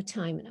always come a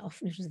time, and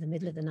often it was the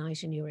middle of the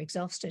night and you were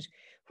exhausted,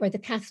 where the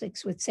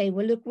Catholics would say,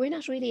 well, look, we're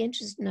not really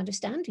interested in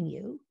understanding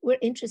you. We're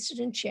interested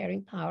in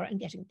sharing power and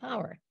getting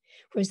power.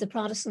 Whereas the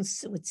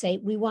Protestants would say,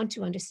 we want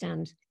to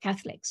understand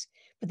Catholics,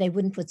 but they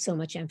wouldn't put so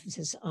much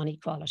emphasis on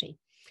equality.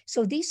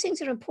 So these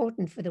things are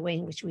important for the way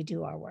in which we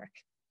do our work.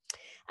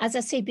 As I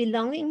say,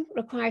 belonging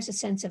requires a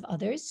sense of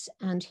others.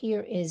 And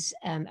here is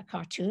a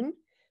cartoon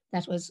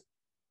that was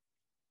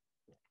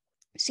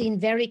seen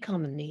very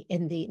commonly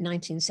in the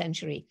 19th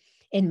century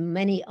in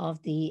many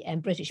of the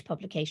British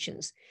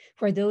publications,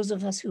 where those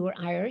of us who were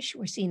Irish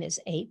were seen as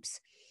apes.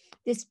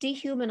 This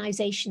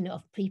dehumanization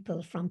of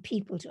people from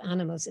people to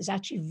animals is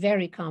actually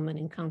very common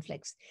in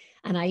conflicts.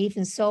 And I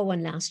even saw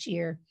one last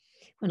year.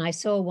 When I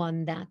saw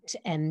one that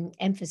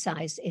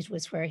emphasized, it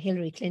was where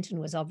Hillary Clinton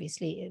was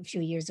obviously a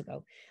few years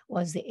ago,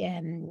 was the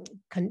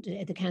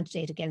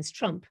candidate against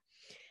Trump.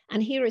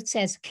 And here it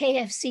says,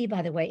 KFC,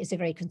 by the way, is a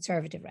very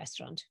conservative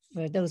restaurant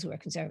for those who are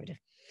conservative.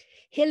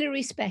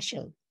 Hillary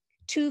special,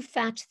 2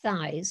 fat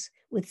thighs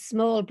with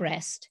small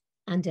breast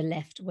and a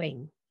left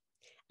wing.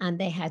 And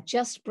they had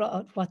just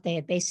brought, what they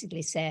had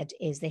basically said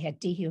is they had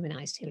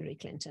dehumanized Hillary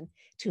Clinton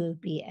to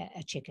be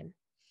a chicken.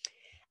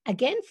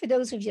 Again, for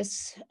those of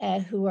us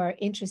who are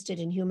interested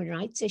in human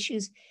rights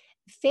issues,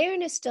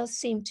 fairness does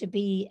seem to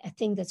be a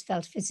thing that's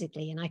felt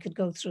physically. And I could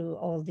go through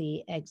all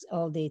the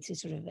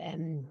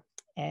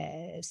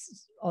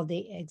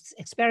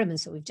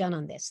experiments that we've done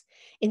on this,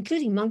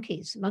 including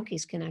monkeys.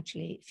 Monkeys can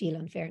actually feel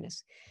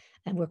unfairness,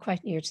 and we're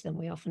quite near to them.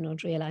 We often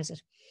don't realize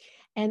it.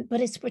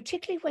 But it's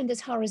particularly when there's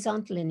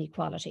horizontal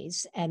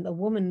inequalities. A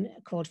woman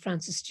called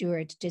Frances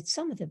Stewart did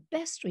some of the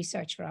best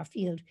research for our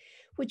field,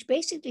 which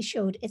basically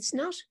showed it's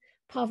not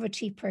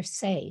poverty per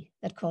se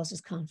that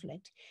causes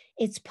conflict.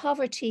 It's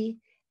poverty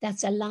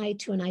that's allied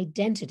to an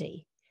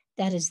identity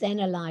that is then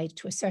allied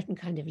to a certain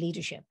kind of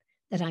leadership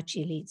that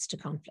actually leads to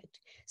conflict.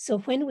 So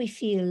when we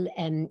feel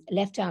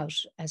left out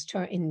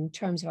in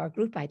terms of our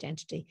group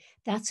identity,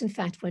 that's in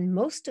fact when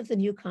most of the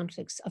new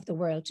conflicts of the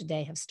world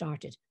today have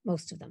started,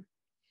 most of them.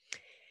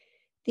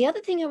 The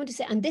other thing I want to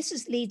say, and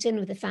this leads in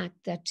with the fact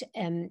that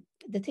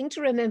the thing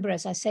to remember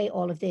as I say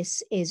all of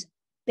this is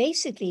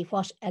basically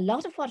what a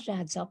lot of what it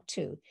adds up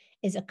to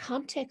is a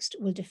context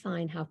will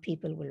define how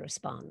people will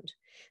respond.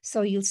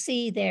 So you'll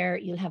see there,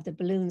 you'll have the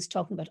balloons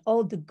talking about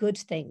all the good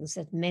things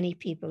that many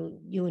people,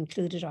 you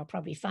included, are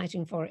probably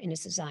fighting for in a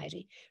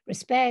society: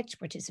 respect,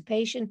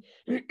 participation,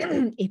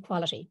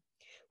 equality.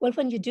 Well,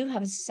 when you do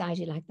have a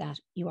society like that,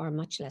 you are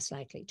much less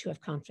likely to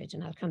have conflict,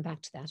 and I'll come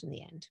back to that in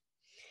the end.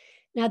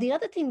 Now, the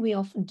other thing we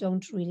often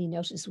don't really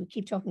notice, we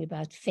keep talking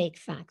about fake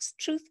facts.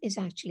 Truth is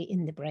actually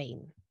in the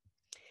brain.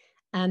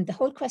 And the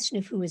whole question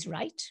of who is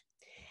right,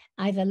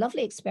 I have a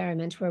lovely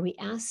experiment where we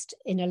asked,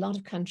 in a lot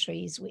of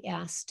countries, we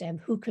asked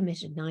who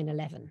committed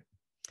 9/11.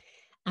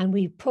 And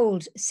we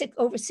polled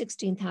over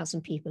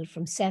 16,000 people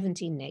from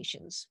 17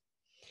 nations.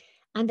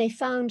 And they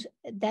found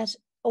that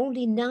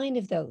only 9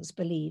 of those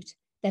believed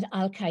that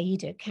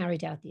Al-Qaeda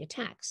carried out the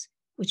attacks,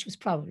 which was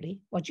probably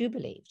what you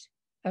believed,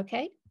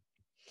 okay?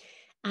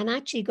 And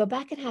actually go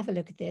back and have a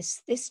look at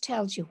this. This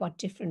tells you what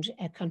different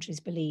countries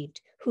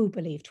believed, who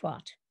believed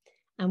what.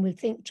 And we'll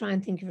try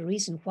and think of a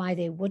reason why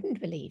they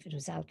wouldn't believe it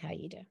was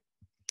Al-Qaeda.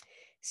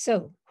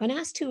 So when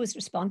asked who was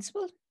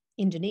responsible,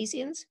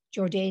 Indonesians,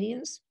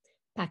 Jordanians,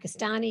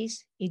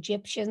 Pakistanis,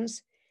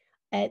 Egyptians,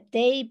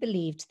 they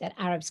believed that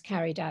Arabs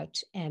carried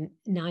out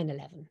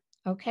 9/11.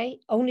 Okay,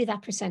 only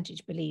that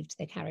percentage believed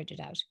they carried it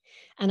out.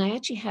 And I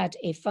actually had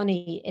a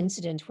funny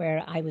incident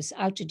where I was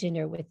out to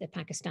dinner with the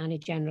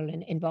Pakistani general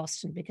in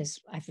Boston, because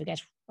I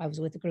forget, I was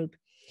with a group.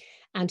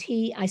 And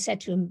I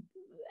said to him,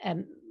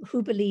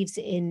 who believes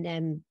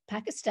in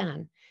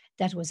Pakistan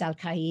that was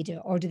Al-Qaeda,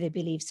 or do they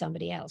believe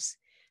somebody else?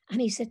 And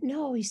he said,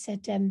 no, he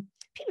said,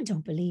 people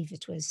don't believe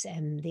it was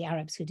the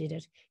Arabs who did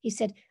it. He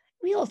said,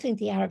 we all think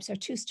the Arabs are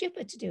too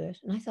stupid to do it.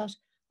 And I thought,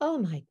 oh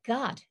my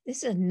God,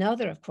 this is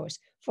another, of course,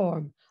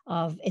 form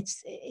of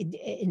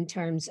in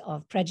terms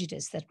of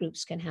prejudice that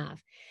groups can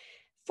have.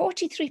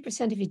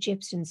 43% of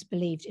Egyptians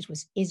believed it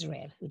was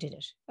Israel who did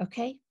it.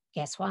 Okay,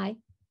 guess why?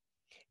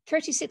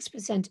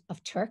 36%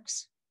 of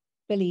Turks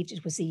believed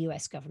it was the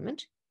US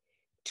government.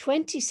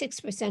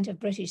 26% of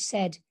British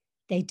said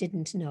they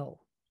didn't know.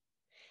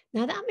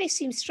 Now that may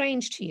seem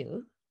strange to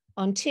you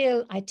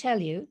until I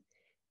tell you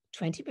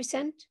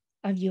 20%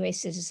 of US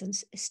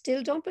citizens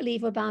still don't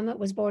believe Obama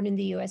was born in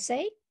the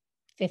USA.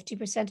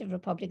 50% of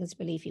Republicans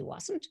believe he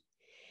wasn't.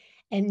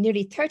 And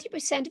nearly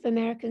 30% of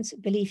Americans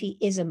believe he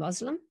is a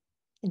Muslim,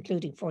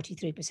 including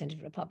 43%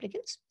 of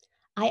Republicans.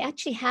 I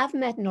actually have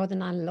met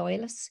Northern Ireland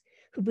loyalists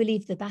who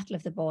believe the Battle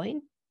of the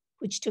Boyne,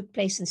 which took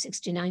place in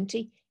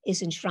 1690,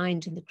 is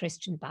enshrined in the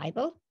Christian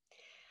Bible.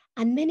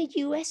 And many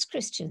US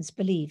Christians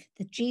believe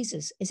that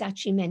Jesus is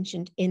actually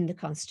mentioned in the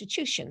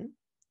Constitution.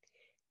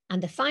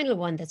 And the final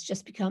one that's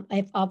just become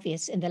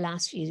obvious in the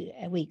last few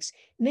weeks,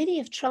 many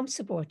of Trump's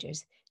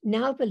supporters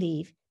now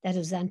believe that it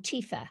was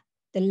Antifa,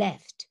 the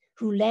left,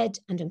 who led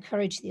and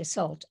encouraged the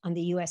assault on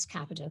the US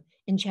Capitol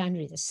in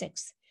January the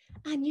 6th.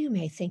 And you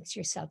may think to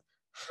yourself,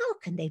 how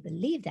can they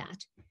believe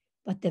that?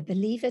 But they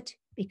believe it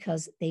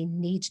because they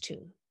need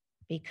to,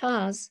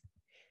 because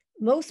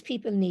most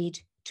people need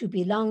to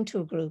belong to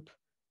a group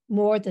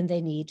more than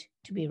they need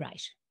to be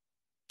right.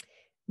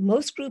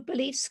 Most group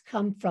beliefs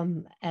come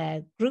from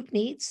group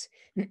needs.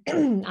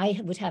 I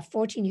would have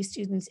 40 new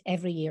students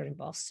every year in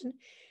Boston,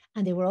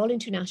 and they were all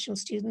international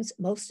students,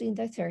 mostly in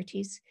their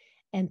 30s,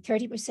 and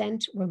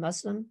 30% were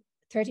Muslim,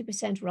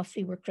 30%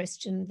 roughly were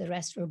Christian, the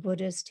rest were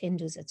Buddhist,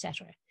 Hindus,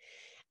 etc.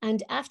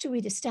 And after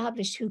we'd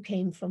established who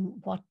came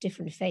from what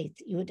different faith,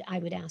 I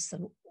would ask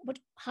them,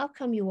 how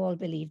come you all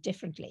believe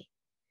differently?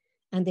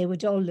 And they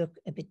would all look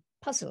a bit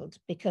puzzled,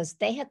 because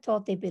they had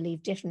thought they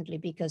believed differently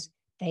because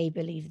they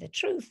believe the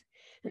truth.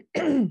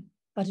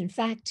 But in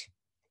fact,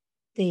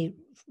 the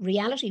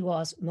reality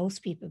was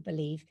most people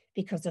believe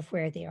because of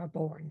where they are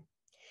born.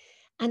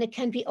 And it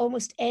can be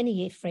almost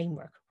any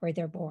framework where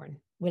they're born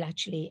will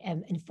actually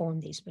inform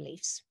these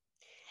beliefs.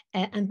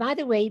 And by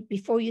the way,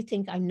 before you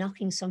think I'm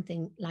knocking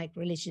something like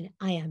religion,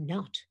 I am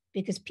not,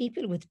 because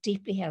people with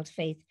deeply held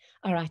faith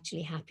are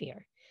actually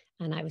happier.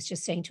 And I was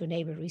just saying to a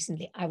neighbor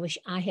recently, I wish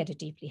I had a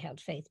deeply held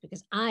faith,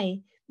 because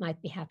I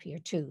might be happier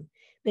too.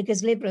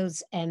 Because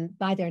liberals,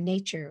 by their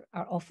nature,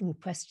 are often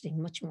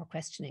questioning, much more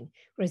questioning,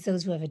 whereas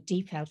those who have a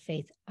deep held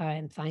faith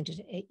find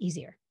it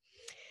easier.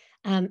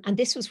 And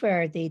this was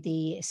where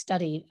the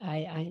study,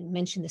 I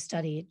mentioned the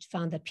study, it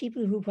found that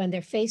people who, when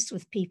they're faced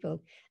with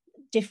people,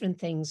 different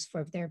things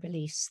for their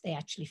beliefs, they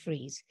actually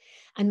freeze.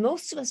 And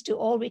most of us do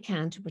all we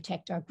can to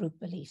protect our group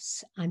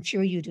beliefs. I'm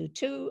sure you do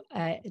too.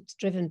 It's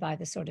driven by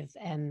the sort of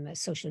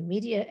social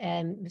media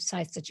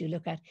sites that you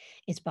look at.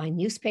 It's by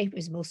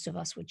newspapers. Most of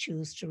us would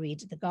choose to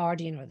read The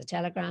Guardian or The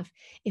Telegraph.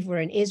 If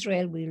we're in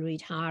Israel, we'll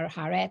read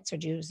Haaretz or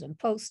Jerusalem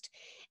Post.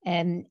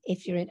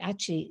 If you're in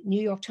actually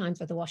New York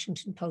Times or The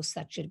Washington Post,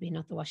 that should be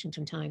not The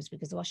Washington Times,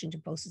 because The Washington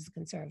Post is the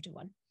conservative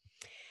one.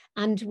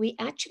 And we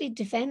actually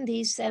defend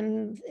these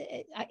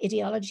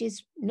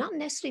ideologies, not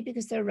necessarily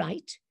because they're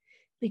right,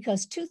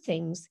 because two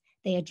things,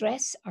 they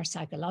address our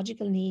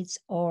psychological needs,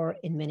 or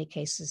in many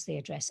cases, they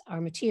address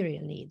our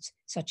material needs,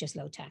 such as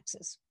low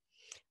taxes.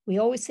 We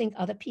always think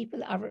other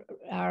people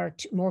are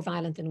more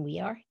violent than we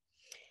are,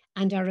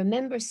 and our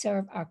members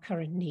serve our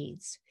current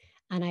needs.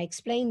 And I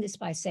explain this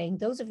by saying,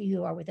 those of you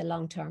who are with a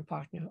long-term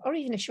partner or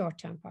even a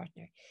short-term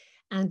partner,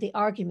 and the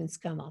arguments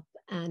come up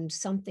and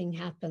something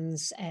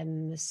happens,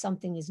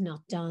 something is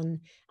not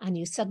done, and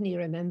you suddenly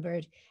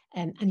remembered,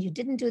 and you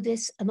didn't do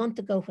this a month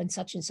ago when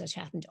such and such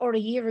happened, or a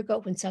year ago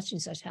when such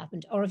and such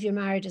happened, or if you're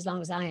married as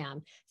long as I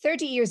am,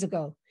 30 years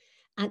ago.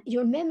 And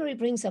your memory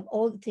brings up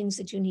all the things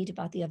that you need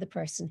about the other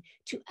person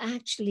to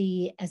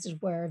actually, as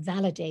it were,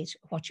 validate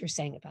what you're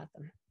saying about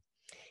them.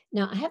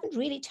 Now, I haven't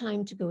really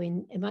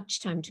much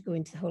time to go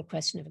into the whole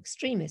question of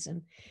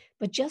extremism,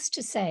 but just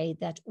to say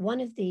that one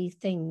of the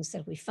things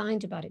that we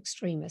find about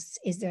extremists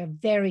is there are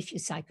very few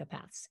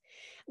psychopaths.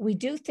 We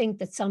do think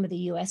that some of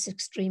the US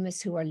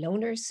extremists who are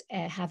loners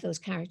have those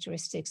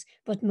characteristics,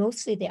 but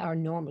mostly they are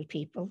normal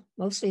people.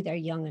 Mostly they're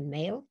young and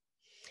male.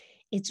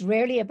 It's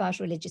rarely about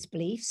religious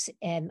beliefs.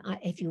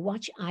 If you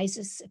watch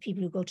ISIS,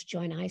 people who go to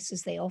join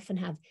ISIS, they often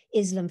have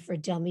Islam for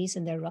dummies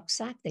in their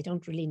rucksack. They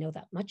don't really know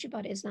that much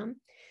about Islam.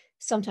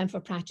 Sometimes for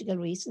practical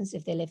reasons,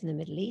 if they live in the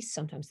Middle East,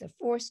 sometimes they're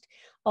forced.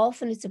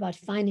 Often it's about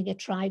finding a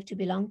tribe to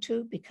belong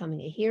to, becoming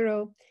a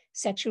hero,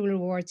 sexual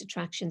rewards,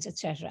 attractions,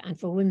 etc. And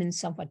for women,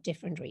 somewhat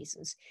different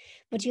reasons.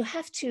 But you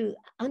have to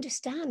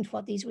understand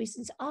what these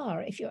reasons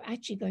are if you're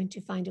actually going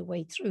to find a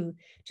way through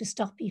to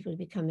stop people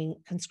becoming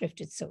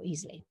conscripted so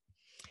easily.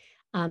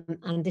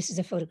 And this is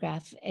a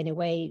photograph, in a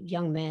way,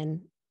 young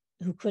men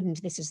who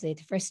couldn't, this is the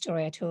first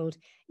story I told,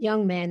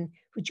 young men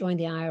who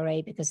joined the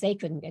IRA because they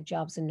couldn't get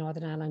jobs in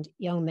Northern Ireland,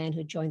 young men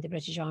who joined the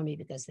British Army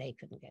because they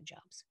couldn't get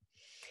jobs.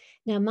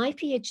 Now, my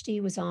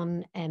PhD was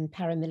on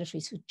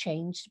paramilitaries who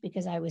changed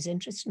because I was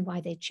interested in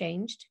why they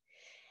changed.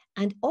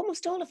 And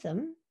almost all of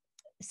them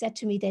said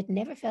to me they'd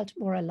never felt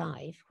more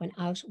alive when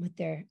out with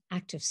their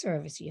active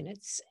service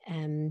units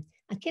and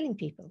killing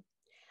people.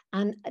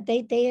 And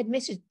they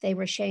admitted they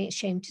were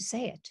ashamed to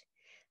say it.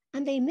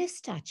 And they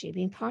missed actually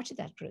being part of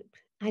that group.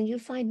 And you'll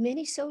find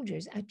many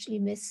soldiers actually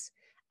miss,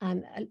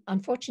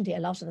 unfortunately, a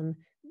lot of them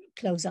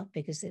close up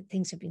because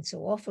things have been so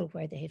awful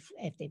where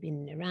if they've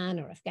been in Iran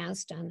or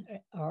Afghanistan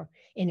or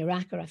in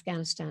Iraq or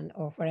Afghanistan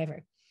or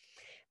wherever.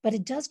 But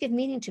it does give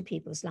meaning to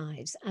people's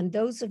lives. And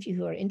those of you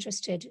who are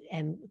interested,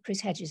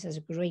 Chris Hedges has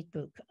a great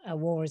book, A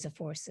War is a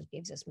Force That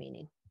Gives Us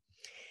Meaning.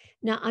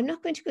 Now, I'm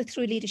not going to go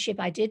through leadership.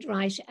 I did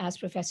write, as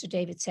Professor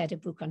David said, a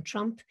book on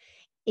Trump.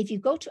 If you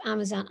go to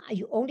Amazon,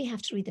 you only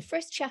have to read the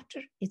first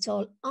chapter. It's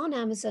all on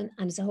Amazon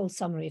and it's a whole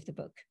summary of the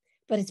book.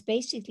 But it's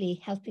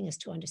basically helping us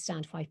to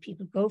understand why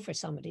people go for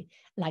somebody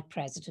like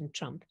President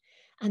Trump.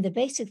 And the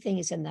basic thing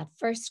is in that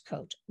first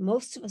quote,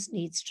 most of us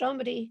need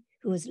somebody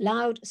who is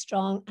loud,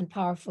 strong, and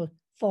powerful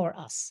for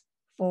us,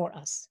 for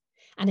us.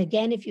 And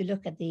again, if you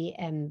look at the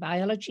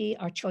biology,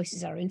 our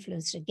choices are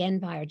influenced again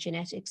by our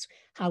genetics,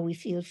 how we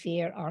feel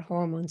fear, our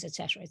hormones,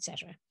 etc.,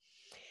 etc.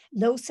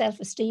 Low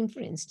self-esteem,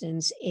 for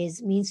instance,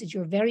 means that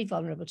you're very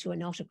vulnerable to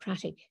an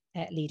autocratic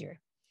leader.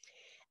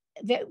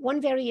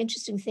 One very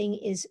interesting thing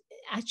is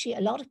actually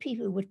a lot of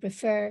people would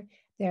prefer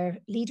their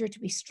leader to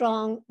be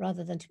strong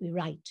rather than to be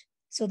right.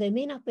 So they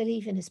may not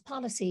believe in his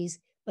policies,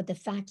 but the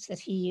fact that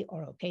he,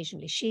 or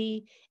occasionally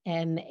she,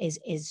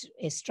 is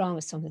strong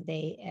is something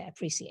they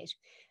appreciate.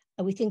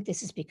 We think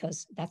this is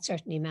because that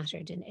certainly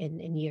mattered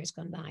in years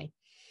gone by.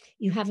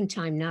 You haven't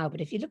time now, but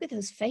if you look at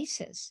those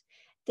faces,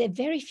 they're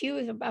very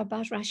few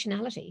about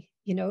rationality.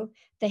 You know,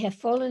 they have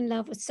fallen in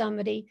love with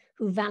somebody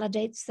who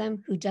validates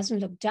them, who doesn't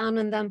look down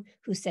on them,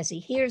 who says he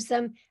hears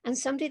them, and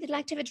somebody they'd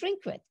like to have a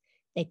drink with.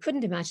 They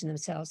couldn't imagine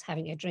themselves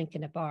having a drink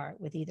in a bar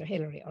with either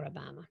Hillary or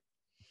Obama.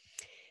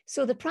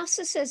 So the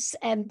processes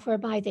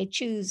whereby they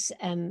choose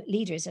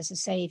leaders, as I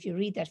say, if you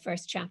read that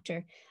first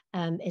chapter,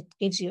 it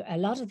gives you a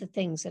lot of the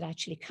things that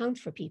actually count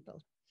for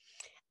people.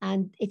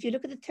 And if you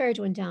look at the third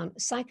one down,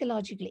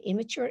 psychologically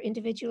immature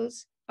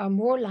individuals are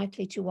more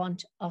likely to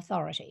want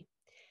authority.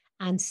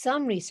 And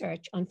some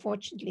research,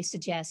 unfortunately,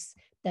 suggests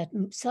that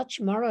such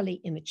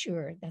morally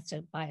immature, that's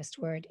a biased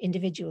word,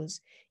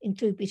 individuals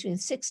include between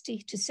 60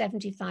 to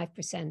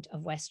 75%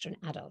 of Western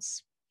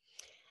adults.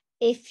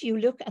 If you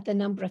look at the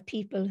number of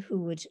people who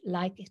would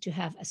like to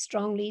have a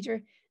strong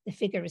leader, the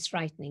figure is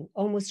frightening.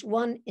 Almost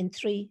 1 in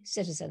 3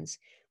 citizens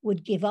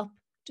would give up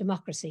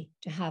democracy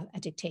to have a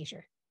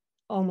dictator.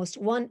 Almost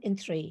 1 in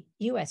 3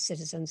 US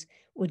citizens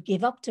would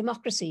give up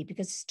democracy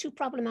because it's too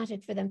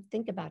problematic for them to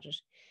think about it,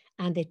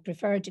 and they'd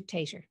prefer a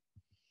dictator.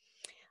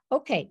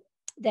 Okay,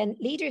 then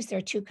leaders, there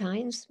are 2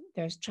 kinds.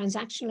 There's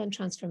transactional and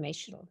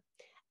transformational.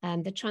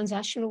 And the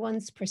transactional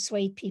ones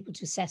persuade people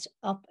to set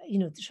up, you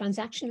know, the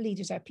transactional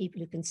leaders are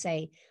people who can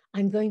say,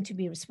 I'm going to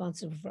be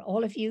responsible for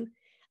all of you.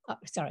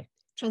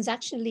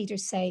 Transactional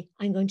leaders say,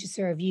 I'm going to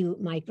serve you,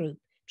 my group.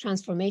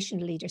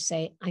 Transformational leaders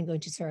say, I'm going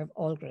to serve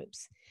all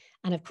groups.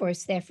 And of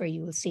course, therefore,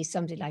 you will see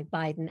somebody like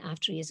Biden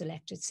after he is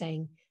elected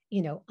saying,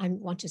 I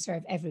want to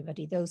serve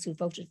everybody, those who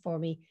voted for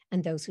me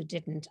and those who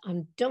didn't.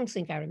 I don't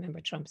think I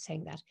remember Trump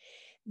saying that.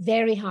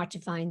 Very hard to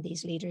find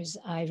these leaders.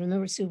 I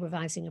remember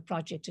supervising a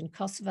project in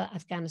Kosovo,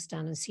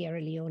 Afghanistan, and Sierra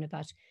Leone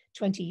about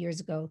 20 years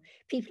ago.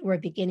 People were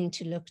beginning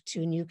to look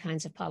to new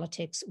kinds of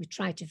politics. We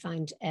tried to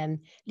find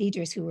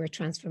leaders who were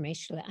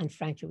transformational, and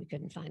frankly, we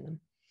couldn't find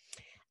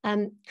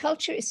them.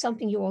 Culture is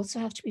something you also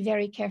have to be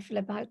very careful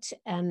about.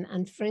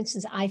 And for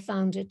instance, I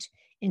found it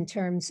in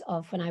terms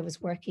of when I was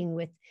working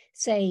with,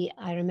 say,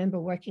 I remember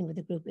working with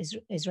a group of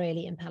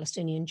Israeli and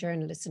Palestinian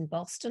journalists in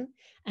Boston,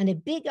 and a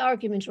big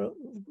argument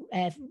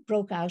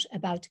broke out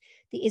about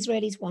the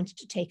Israelis wanted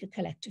to take a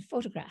collective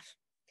photograph.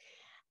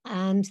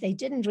 And they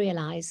didn't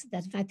realize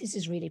that, in fact, this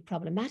is really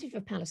problematic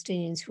for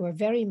Palestinians, who are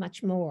very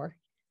much more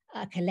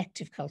a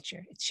collective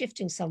culture. It's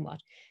shifting somewhat.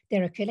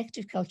 They're a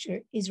collective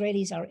culture.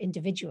 Israelis are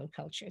individual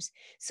cultures.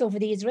 So for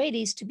the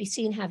Israelis to be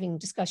seen having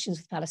discussions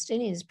with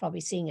Palestinians is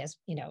probably seen as,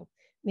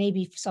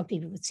 maybe some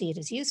people would see it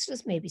as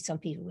useless. Maybe some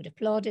people would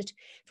applaud it.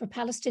 For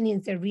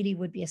Palestinians, there really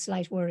would be a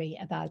slight worry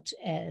about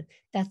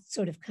that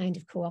sort of kind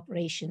of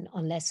cooperation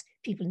unless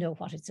people know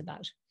what it's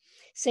about.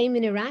 Same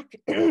in Iraq,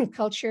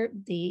 culture,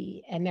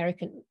 the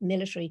American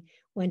military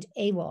went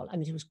AWOL. I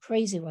mean, it was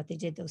crazy what they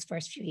did those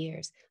first few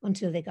years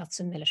until they got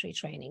some military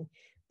training,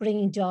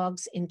 bringing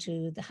dogs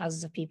into the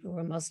houses of people who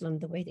were Muslim,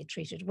 the way they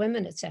treated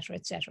women, et cetera,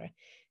 et cetera.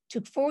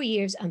 Took 4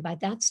 years, and by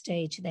that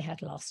stage, they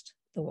had lost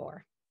the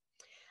war.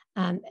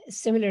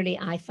 Similarly,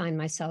 I find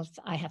myself,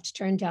 I have to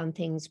turn down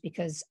things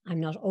because I'm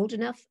not old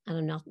enough and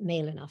I'm not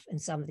male enough in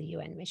some of the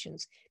UN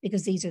missions,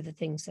 because these are the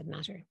things that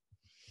matter.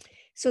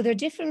 So there are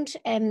different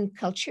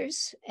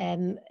cultures.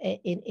 In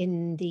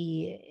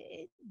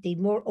the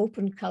more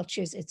open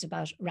cultures, it's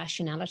about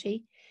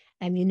rationality.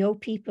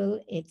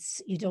 People,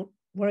 you don't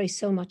worry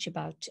so much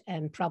about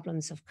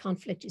problems of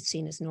conflict. It's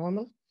seen as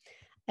normal.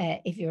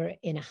 If you're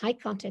in a high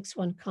context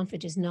one,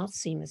 conflict is not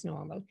seen as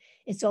normal.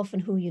 It's often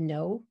who you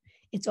know.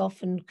 It's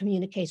often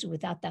communicated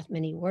without that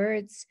many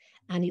words.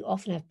 And you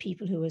often have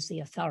people who is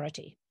the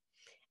authority.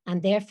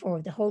 And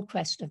therefore, the whole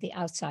question of the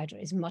outsider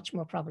is much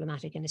more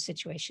problematic in a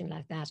situation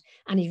like that.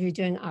 And if you're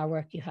doing our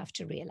work, you have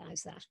to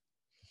realize that.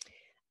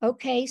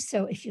 Okay,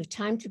 so if you have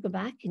time to go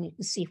back, and you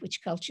can see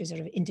which cultures are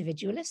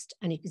individualist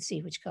and you can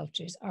see which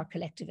cultures are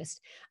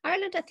collectivist.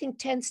 Ireland, I think,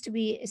 tends to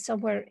be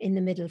somewhere in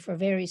the middle for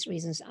various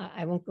reasons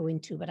I won't go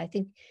into, but I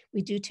think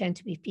we do tend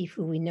to be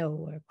people who we know.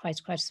 We're quite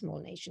a small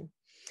nation.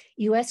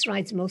 US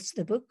writes most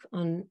of the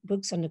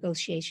books on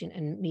negotiation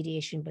and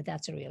mediation, but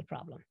that's a real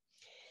problem.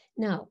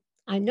 Now,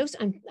 I'm just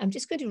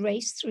going to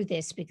race through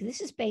this because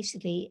this is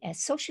basically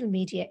social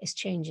media is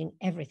changing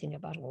everything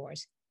about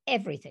wars,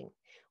 everything.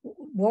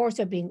 Wars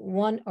are being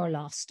won or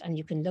lost, and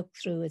you can look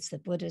through, it's the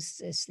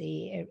Buddhists,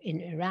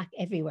 in Iraq,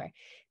 everywhere.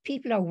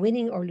 People are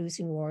winning or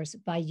losing wars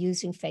by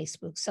using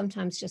Facebook,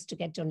 sometimes just to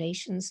get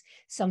donations,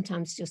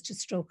 sometimes just to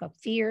stroke up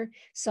fear,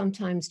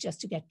 sometimes just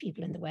to get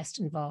people in the West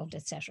involved,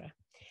 etc.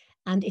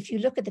 And if you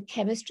look at the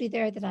chemistry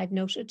there that I've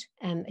noted,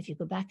 if you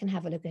go back and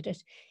have a look at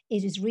it,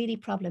 it is really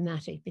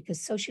problematic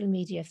because social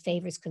media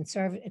favors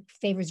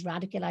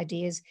radical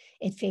ideas.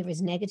 It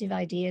favors negative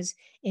ideas.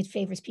 It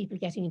favors people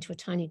getting into a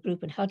tiny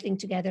group and huddling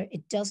together.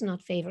 It does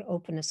not favor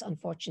openness,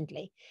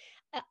 unfortunately.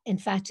 In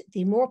fact,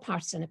 the more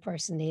partisan a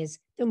person is,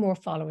 the more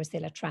followers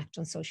they'll attract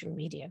on social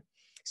media.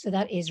 So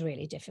that is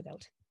really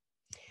difficult.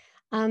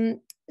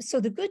 So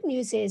the good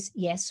news is,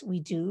 yes,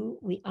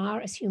 we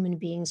are as human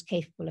beings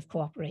capable of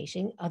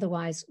cooperating.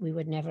 Otherwise, we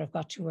would never have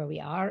got to where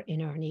we are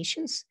in our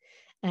nations.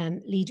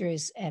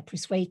 Leaders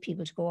persuade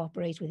people to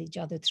cooperate with each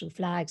other through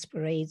flags,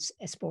 parades,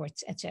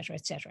 sports, etc.,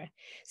 etc.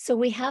 So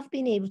we have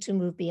been able to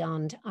move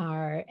beyond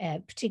our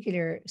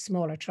particular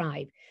smaller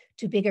tribe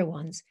to bigger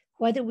ones.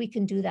 Whether we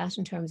can do that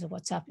in terms of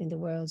what's happening in the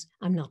world,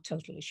 I'm not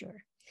totally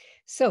sure.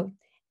 So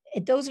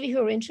those of you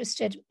who are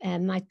interested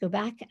might go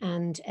back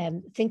and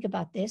think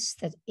about this,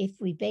 that if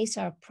we base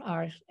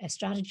our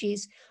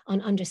strategies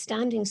on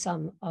understanding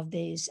some of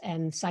these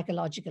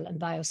psychological and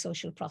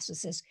biosocial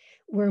processes,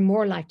 we're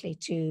more likely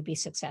to be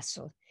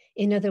successful.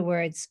 In other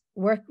words,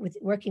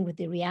 working with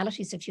the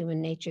realities of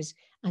human natures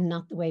and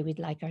not the way we'd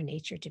like our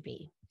nature to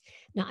be.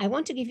 Now, I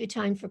want to give you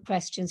time for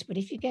questions, but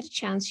if you get a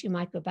chance, you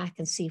might go back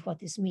and see what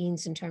this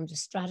means in terms of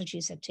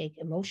strategies that take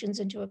emotions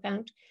into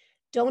account.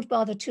 Don't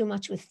bother too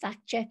much with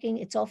fact checking.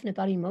 It's often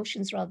about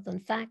emotions rather than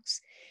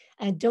facts.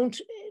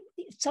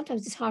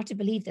 Sometimes it's hard to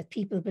believe that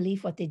people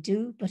believe what they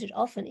do, but it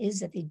often is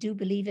that they do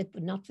believe it,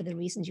 but not for the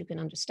reasons you can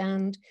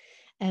understand.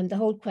 And the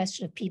whole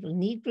question of people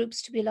need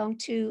groups to belong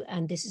to,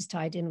 and this is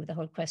tied in with the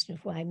whole question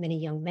of why many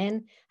young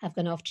men have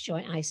gone off to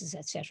join ISIS,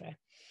 etc.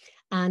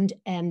 And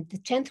the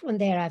 10th one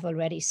there, I've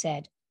already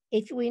said,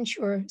 if we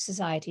ensure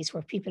societies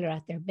where people are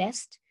at their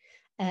best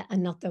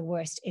and not their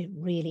worst, it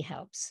really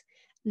helps.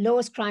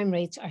 Lowest crime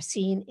rates are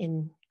seen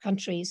in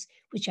countries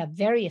which have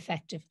very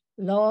effective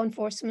law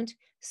enforcement,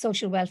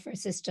 social welfare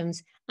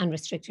systems, and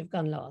restrictive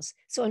gun laws.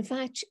 So in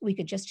fact, we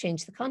could just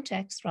change the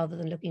context rather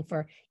than looking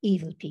for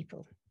evil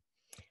people.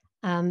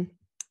 And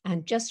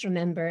just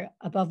remember,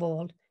 above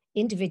all,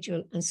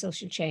 individual and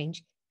social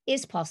change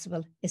is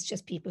possible. It's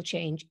just people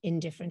change in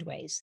different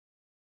ways.